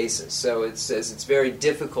human basis. So it says it's very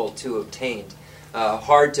difficult to obtain.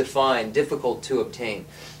 Hard to find, difficult to obtain.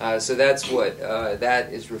 So that's what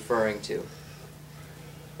that is referring to.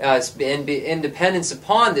 In dependence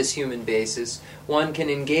upon this human basis, one can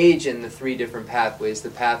engage in the three different pathways: the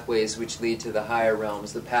pathways which lead to the higher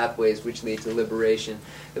realms, the pathways which lead to liberation,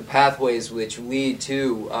 the pathways which lead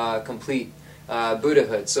to complete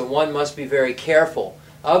Buddhahood. So one must be very careful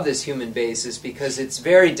of this human basis because it's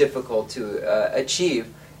very difficult to achieve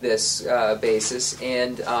this basis,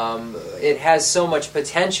 and it has so much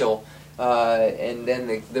potential, and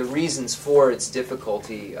then the reasons for its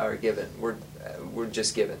difficulty are given. We're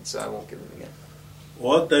just given, so I won't give them again.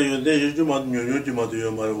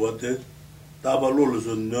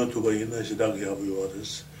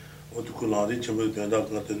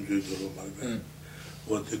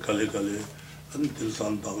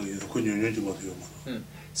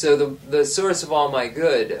 So the source of all my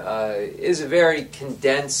good is a very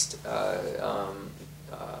condensed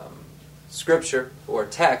scripture or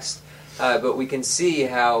text, but we can see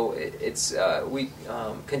how it's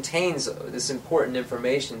contains this important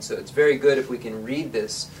information. So it's very good if we can read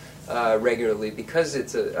this regularly, because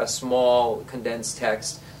it's a small condensed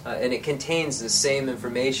text, and it contains the same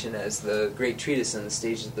information as the great treatise on the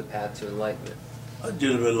stages of the path to enlightenment.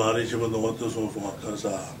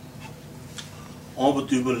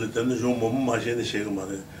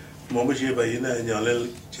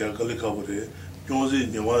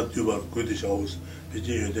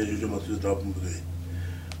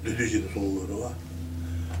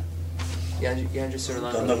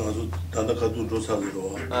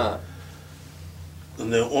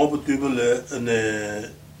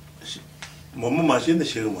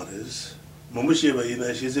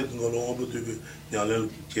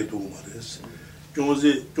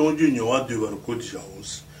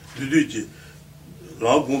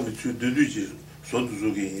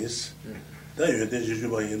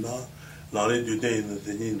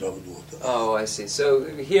 Oh, I see. So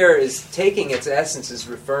here is taking its essence is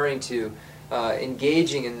referring to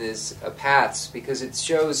engaging in these paths, because it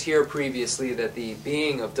shows here previously that the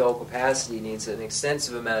being of dull capacity needs an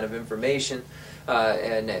extensive amount of information,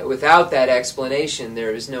 And without that explanation,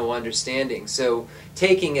 there is no understanding. So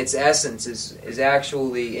taking its essence is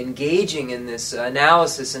actually engaging in this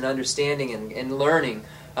analysis and understanding and learning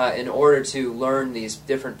in order to learn these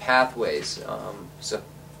different pathways.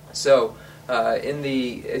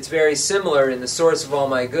 It's very similar in the Source of All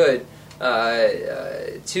My Good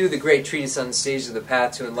to the great treatise on the stages of the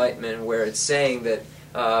path to enlightenment, where it's saying that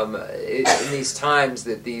in these times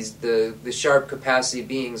that the sharp capacity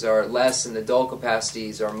beings are less and the dull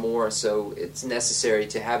capacities are more, so it's necessary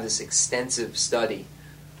to have this extensive study.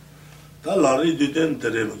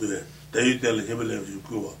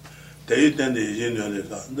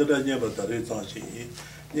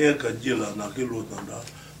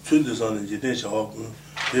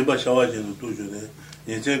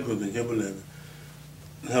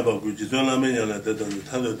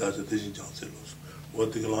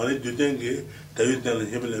 What the Lani do dengue, David Dell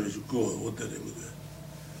Himmel go, what the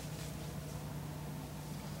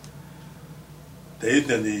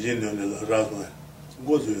David and the Indian Ragman.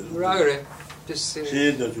 What's it? Ragare. Just say.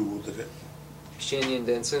 She does you water it. She and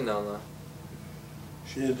Tenzin now.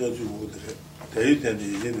 She does you water it. David and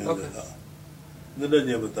the Indian. Never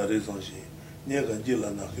never that is on she. Near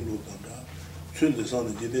Gandila Nakilutanda. Soon the son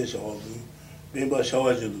of Jide Shaw, being by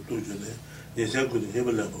showers in the Tujane, yes, I could have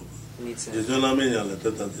a level.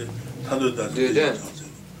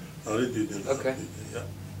 Okay.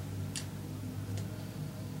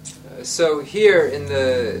 So here in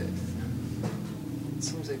the, it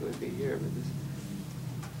seems like it would be here,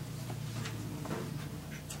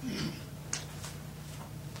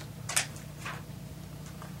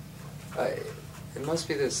 but it must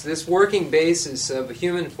be this. This working basis of a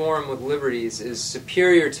human form with liberties is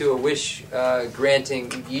superior to a wish granting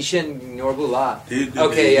Yishin Norbula.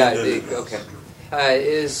 Okay, yeah,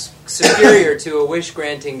 is superior to a wish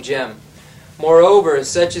granting gem. Moreover,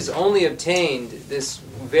 such is only obtained this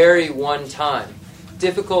very one time,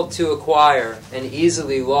 difficult to acquire and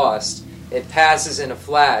easily lost. It passes in a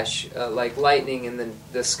flash, like lightning in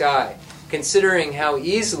the sky. Considering how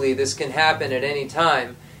easily this can happen at any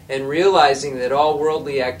time, and realizing that all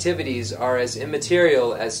worldly activities are as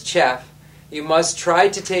immaterial as chaff, you must try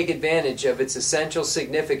to take advantage of its essential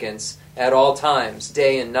significance at all times,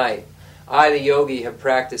 day and night. I, the yogi, have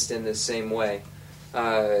practiced in this same way.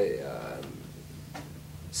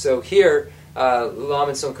 So here,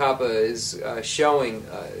 Lama Tsongkhapa is showing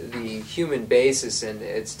the human basis and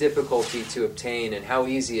its difficulty to obtain and how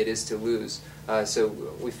easy it is to lose. So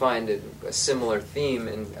we find a similar theme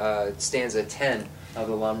in stanza 10 of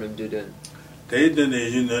the Lamrim Dudun.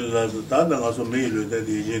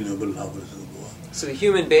 So the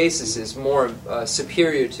human basis is more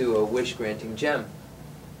superior to a wish-granting gem.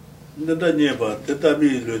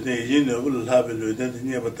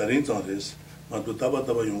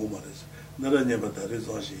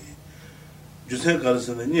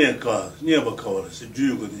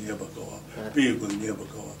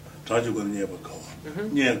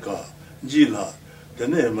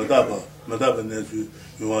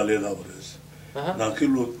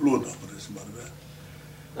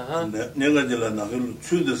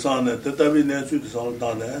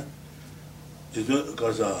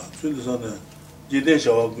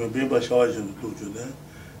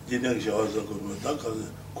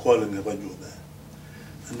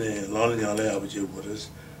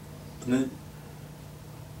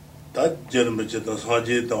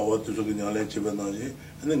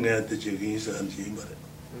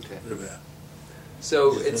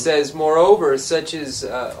 So it says, moreover, such is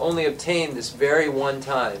only obtained this very one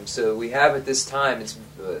time. So we have at this time,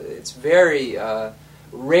 it's very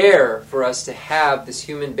rare for us to have this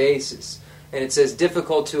human basis. And it says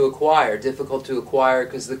difficult to acquire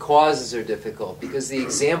because the causes are difficult, because the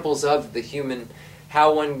examples of the human,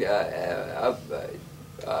 how one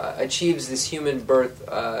achieves this human birth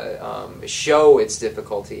show its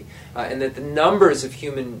difficulty, and that the numbers of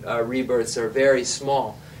human rebirths are very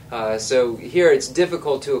small. So here it's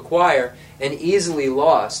difficult to acquire and easily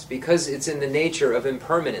lost because it's in the nature of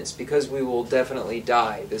impermanence, because we will definitely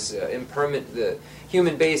die. This the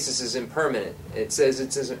human basis is impermanent. It says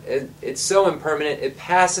it's so impermanent it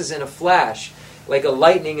passes in a flash, like a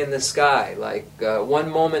lightning in the sky. Like one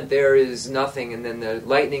moment there is nothing, and then the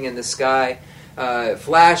lightning in the sky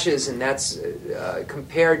flashes, and that's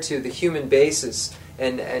compared to the human basis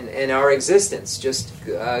and our existence, just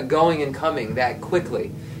going and coming that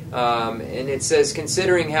quickly. And it says,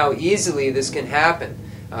 considering how easily this can happen,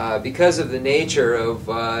 because of the nature of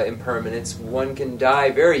impermanence, one can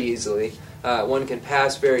die very easily, one can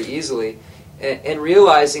pass very easily, and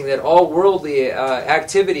realizing that all worldly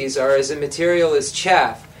activities are as immaterial as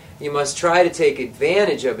chaff, you must try to take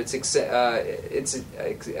advantage of its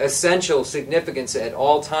essential significance at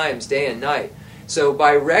all times, day and night. So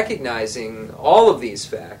by recognizing all of these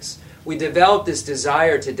facts, we develop this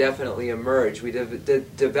desire to definitely emerge. We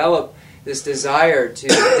develop this desire to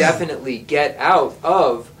definitely get out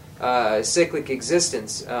of cyclic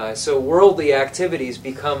existence. So worldly activities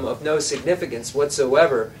become of no significance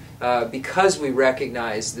whatsoever because we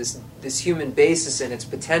recognize this human basis and its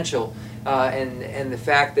potential and the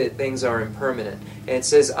fact that things are impermanent. And it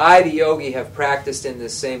says, I, the yogi, have practiced in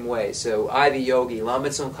this same way. So I, the yogi, Lama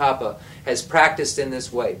Tsongkhapa, has practiced in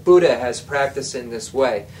this way. Buddha has practiced in this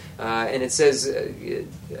way. And it says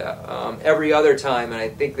every other time, and I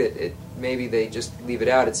think that maybe they just leave it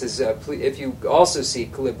out, it says, if you also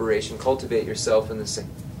seek liberation, cultivate yourself in the same,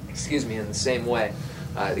 in the same way.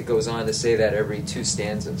 It goes on to say that every 2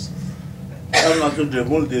 stanzas.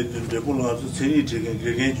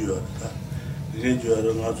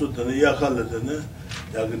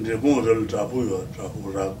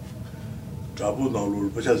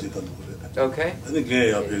 Okay.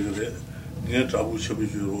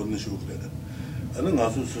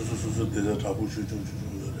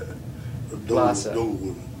 Lhasa.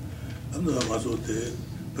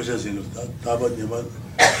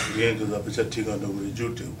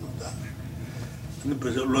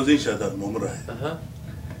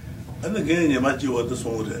 And again, you might do what the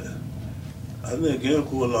song there. And again,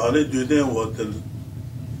 cool, I do then what the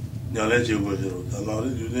Yalaji was, and I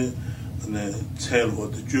do then and tell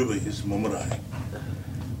what the Juba is Momarai.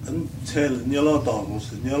 And tell Nila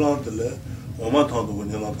Towns, Nila Tele, Oma Town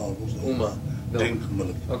when Nila Towns, Uma, drink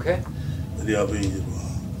milk. Okay. The Abbey.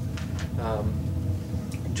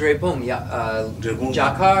 Drepung,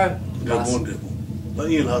 Jakar,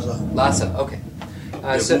 Lhasa, okay.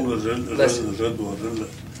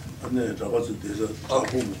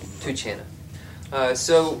 Tuchena.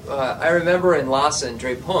 So I remember in Lhasa and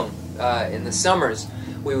Drepung, in the summers,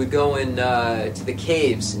 we would go in to the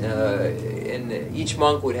caves, and each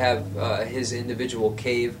monk would have his individual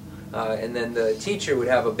cave, and then the teacher would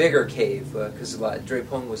have a bigger cave, because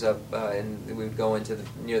Drepung was up, and we would go into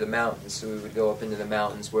near the mountains, so we would go up into the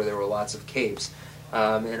mountains where there were lots of caves.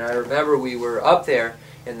 And I remember we were up there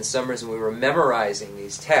in the summers and we were memorizing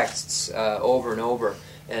these texts over and over.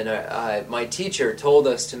 And my teacher told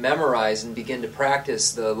us to memorize and begin to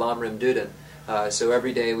practice the Lamrim Duden. So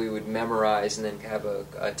every day we would memorize and then have a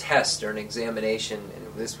test or an examination,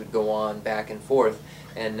 and this would go on back and forth.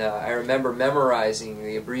 And I remember memorizing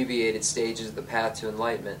the abbreviated stages of the path to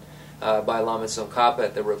enlightenment by Lama Tsongkhapa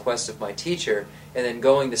at the request of my teacher, and then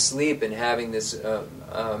going to sleep and having this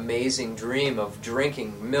amazing dream of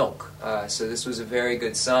drinking milk. So this was a very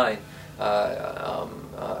good sign.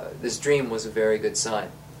 This dream was a very good sign.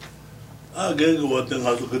 So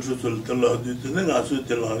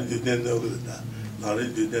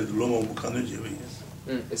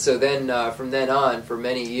then, from then on, for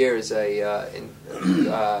many years, I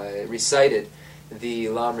recited the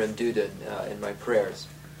Lamrim Duden in my prayers.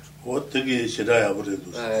 And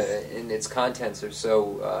its contents are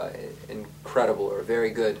so incredible, or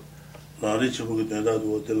very good. So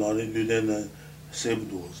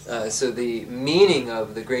the meaning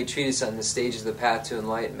of the great treatise on the stages of the path to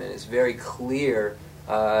enlightenment is very clear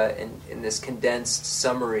in this condensed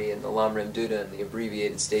summary in the Lamrim Duden, the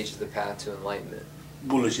abbreviated stages of the path to enlightenment.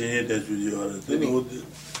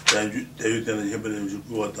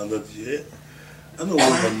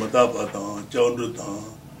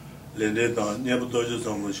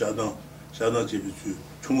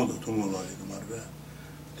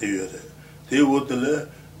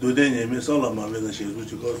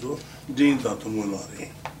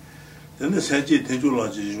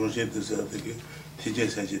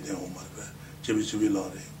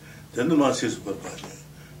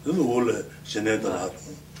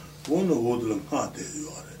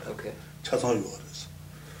 Okay.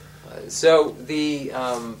 So the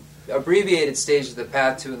abbreviated stage of the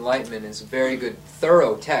path to enlightenment is a very good,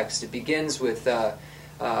 thorough text. It begins with the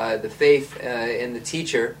faith in the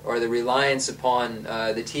teacher, or the reliance upon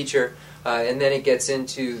the teacher, and then it gets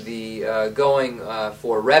into the going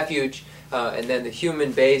for refuge, and then the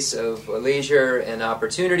human base of leisure and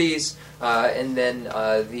opportunities, and then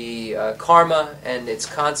the karma and its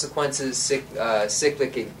consequences,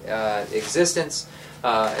 cyclic existence.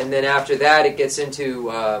 And then after that, it gets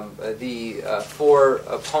into the 4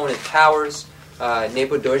 opponent powers,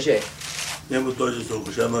 Nepo Dorje.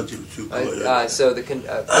 So the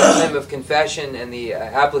claim of confession and the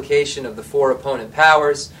application of the 4 opponent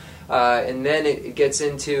powers. And then it gets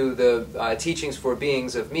into the teachings for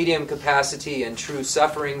beings of medium capacity and true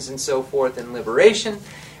sufferings and so forth, and liberation.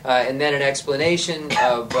 and then an explanation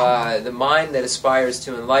of the mind that aspires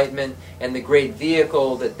to enlightenment, and the great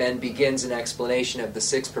vehicle that then begins an explanation of the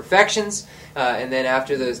 6 perfections. And then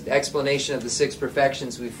after the explanation of the 6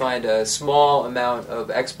 perfections, we find a small amount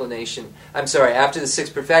of explanation. After the 6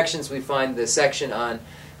 perfections, we find the section on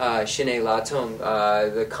Shine La Tung,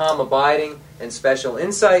 the calm abiding and special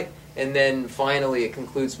insight. And then finally it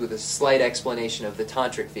concludes with a slight explanation of the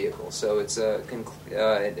tantric vehicle. So it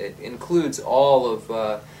includes all of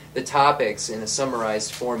the topics in a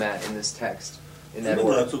summarized format in this text. In that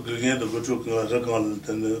order.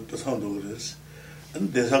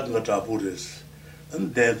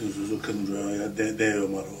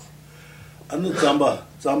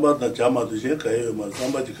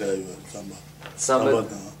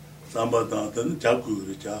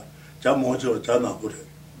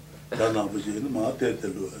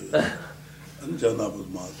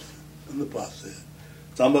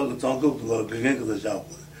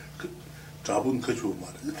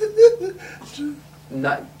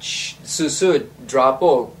 Susu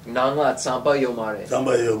drapo nangla tsamba yomare.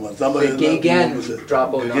 Gegen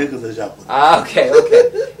drapo. Okay.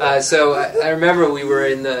 So I remember we were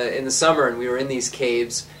in the summer and we were in these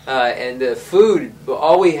caves, and the food,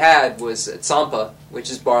 all we had was tsampa, which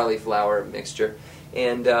is barley flour mixture,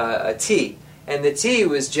 and a tea. And the tea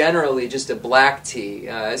was generally just a black tea.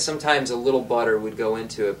 Sometimes a little butter would go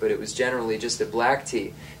into it, but it was generally just a black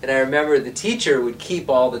tea. And I remember the teacher would keep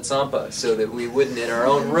all the tsampa so that we wouldn't, in our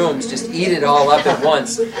own rooms, just eat it all up at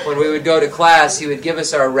once. When we would go to class, he would give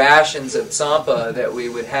us our rations of tsampa that we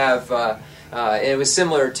would have. And it was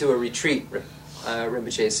similar to a retreat,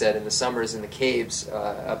 Rinpoche said, in the summers in the caves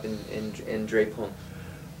up in Drepung.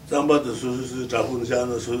 This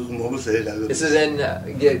is in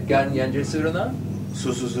Gan Yanjir Surana?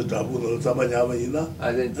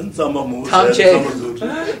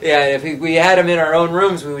 Yeah, if we had them in our own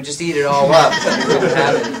rooms, we would just eat it all up. We wouldn't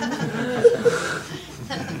have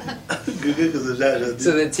it.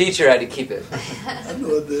 So the teacher had to keep it. And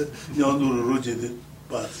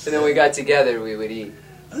then we got together, we would eat.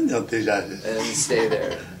 And stay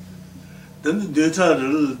there. 1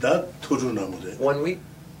 week?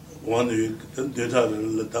 1 week, then data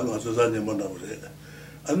the Tanga Suzanne Monavre.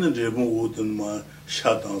 And then Jebon wouldn't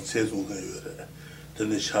shut down Saison, then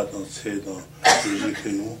they shut down Saison,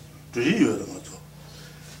 to you.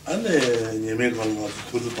 And then you make one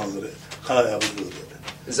to the Tangre, Kala.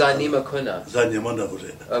 Zanima Kuna. Zanyamanda.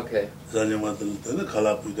 Okay. Zanyamanda, then the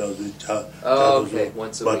Kala without the child. Oh, okay,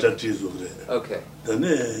 once a week. Butter cheese. Okay. Then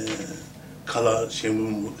Kala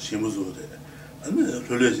Shimuzu. And then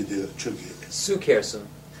Tulesi de Chucky. Sukersun.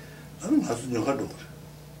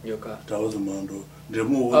 Yoka.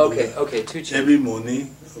 Okay, two children. Every morning,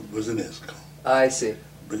 business come. I see.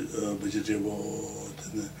 Vegetable,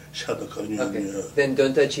 okay. Then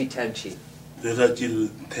Dontachi Tenchi.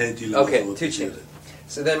 Okay, 2 children.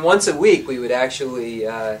 So then once a week we would actually,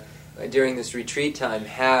 during this retreat time,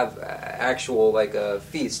 have actual like a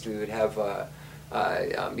feast. We would have,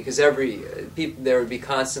 because there would be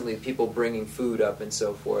constantly people bringing food up and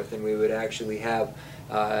so forth, and we would actually have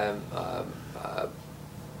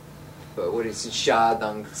what is it,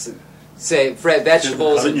 shadang, say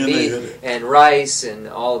vegetables and meat and rice and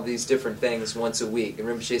all of these different things once a week. And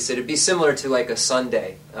Rinpoche said it'd be similar to like a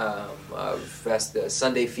Sunday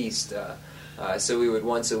Sunday feast. So we would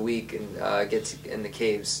once a week and get in the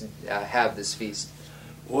caves have this feast.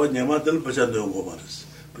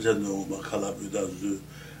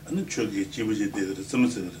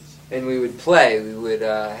 And we would play. We would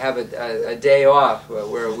have a day off where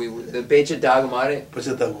the Becha Dagamare.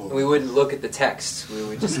 We wouldn't look at the text. We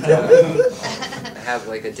would just have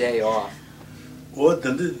like a day off. It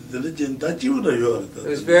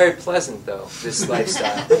was very pleasant, though. This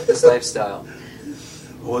lifestyle.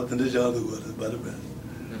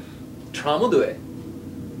 Tramadue.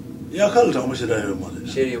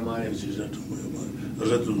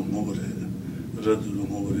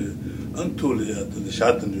 Antulia to the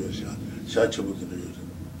Shatan, Shachabutan,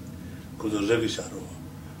 because the Regisharo,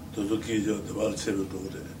 to the Kijo, the Val Seven,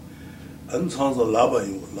 and sounds of lava,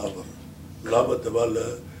 lava the Val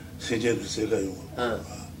Saint Sega.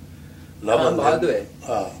 Lava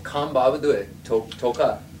Kambadue,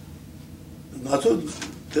 Toka. Not so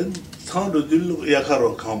then sound of Dilu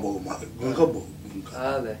Yakaro Kambo, Gunkabo.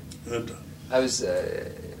 I was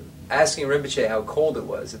asking Rinpoche how cold it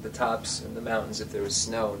was at the tops in the mountains, if there was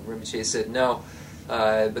snow, and Rinpoche said no,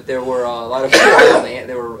 but there were a lot of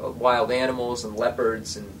wild animals and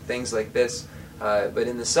leopards and things like this. But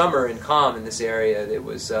in the summer in Kham in this area, in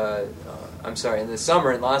the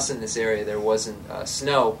summer in Lhasa in this area, there wasn't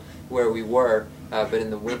snow where we were, But in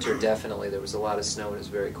the winter, definitely, there was a lot of snow and it was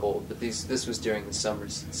very cold. But this was during the summer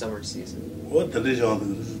season. What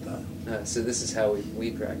So this is how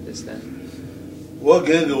we practice then. What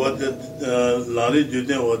can go what the Lari do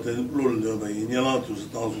then what the Lulu in Yalan to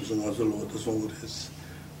dance and also what the song is.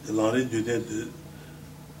 The Lari do then the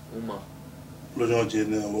Uma. Lojan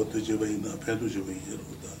Jen what the Javain, Pentu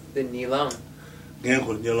The Nilang. Gang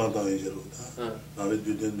for Yalan down in Jeruda. Lari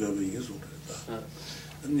do then do in Yesuda.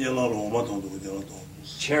 And Yalan Maton to Yalan.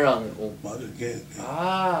 Cherang.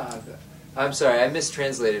 Ah. I'm sorry, I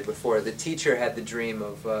mistranslated before. The teacher had the dream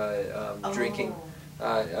of drinking.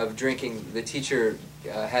 The teacher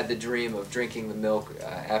had the dream of drinking the milk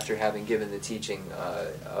after having given the teaching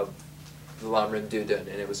of the Lamrim Dudan,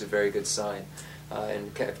 and it was a very good sign.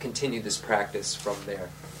 And continued this practice from there.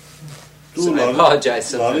 So I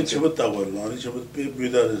apologize. And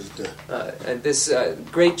this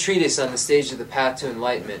great treatise on the stage of the path to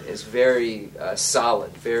enlightenment is very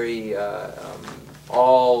solid, very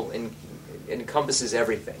encompasses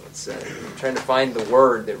everything. It's I'm trying to find the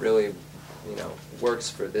word that really, works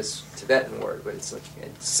for this Tibetan word, but it's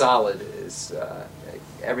solid. Is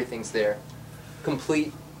everything's there,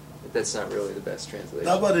 complete. But that's not really the best translation.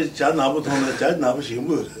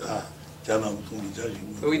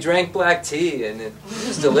 We drank black tea and it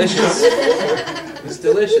was delicious. It was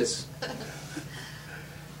delicious.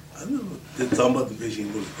 The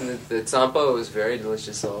tsampa was very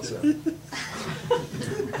delicious also.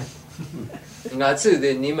 Ngatsu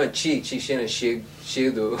de nima chi shena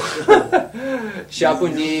shidu. Shapu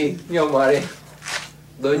ni nyomare.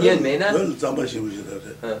 Lo nyen mena?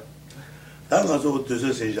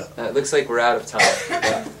 It looks like we're out of time.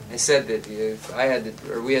 Yeah. I said that if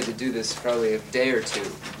we had to do this probably a day or two, it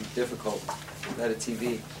would be difficult without a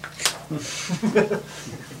TV.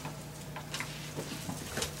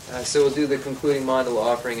 So we'll do the concluding mandala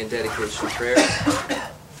offering and dedication prayer.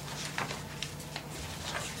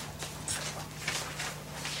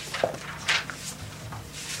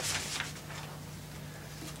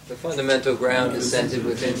 The fundamental ground is scented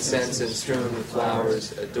with incense and strewn with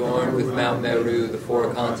flowers, adorned with Mount Meru, the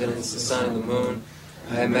four continents, the sun and the moon.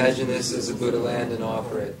 I imagine this as a Buddha land and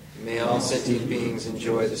offer it. May all sentient beings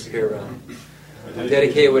enjoy this pure realm. I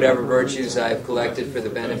dedicate whatever virtues I have collected for the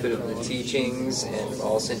benefit of the teachings and of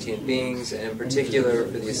all sentient beings, and in particular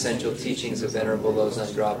for the essential teachings of Venerable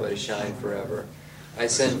Lobsang Drapa to shine forever. I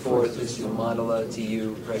send forth this mandala to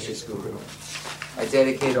you, precious Guru. I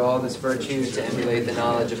dedicate all this virtue to emulate the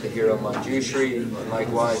knowledge of the hero Manjushri, and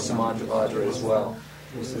likewise Samantabhadra as well.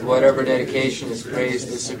 Whatever dedication is praised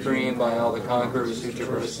as supreme by all the conquerors who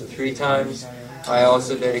traverse the 3 times, I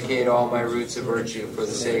also dedicate all my roots of virtue for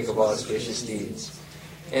the sake of auspicious deeds.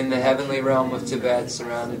 In the heavenly realm of Tibet,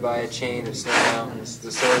 surrounded by a chain of snow mountains,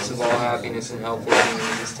 the source of all happiness and helpful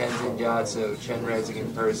beings is Tenzin Gyatso, Chenmo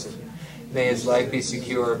in person. May his life be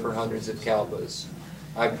secure for hundreds of kalpas.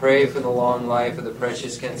 I pray for the long life of the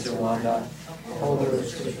precious Khensur Wanda, holder of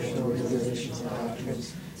traditional realizations and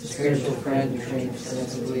doctrines, spiritual friend who trained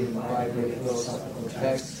extensively in vibrant philosophical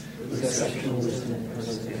texts, with exceptional wisdom and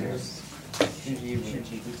perseverance.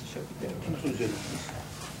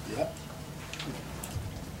 Yeah.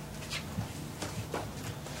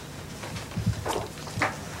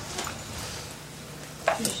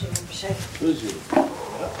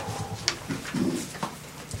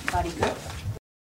 Body good.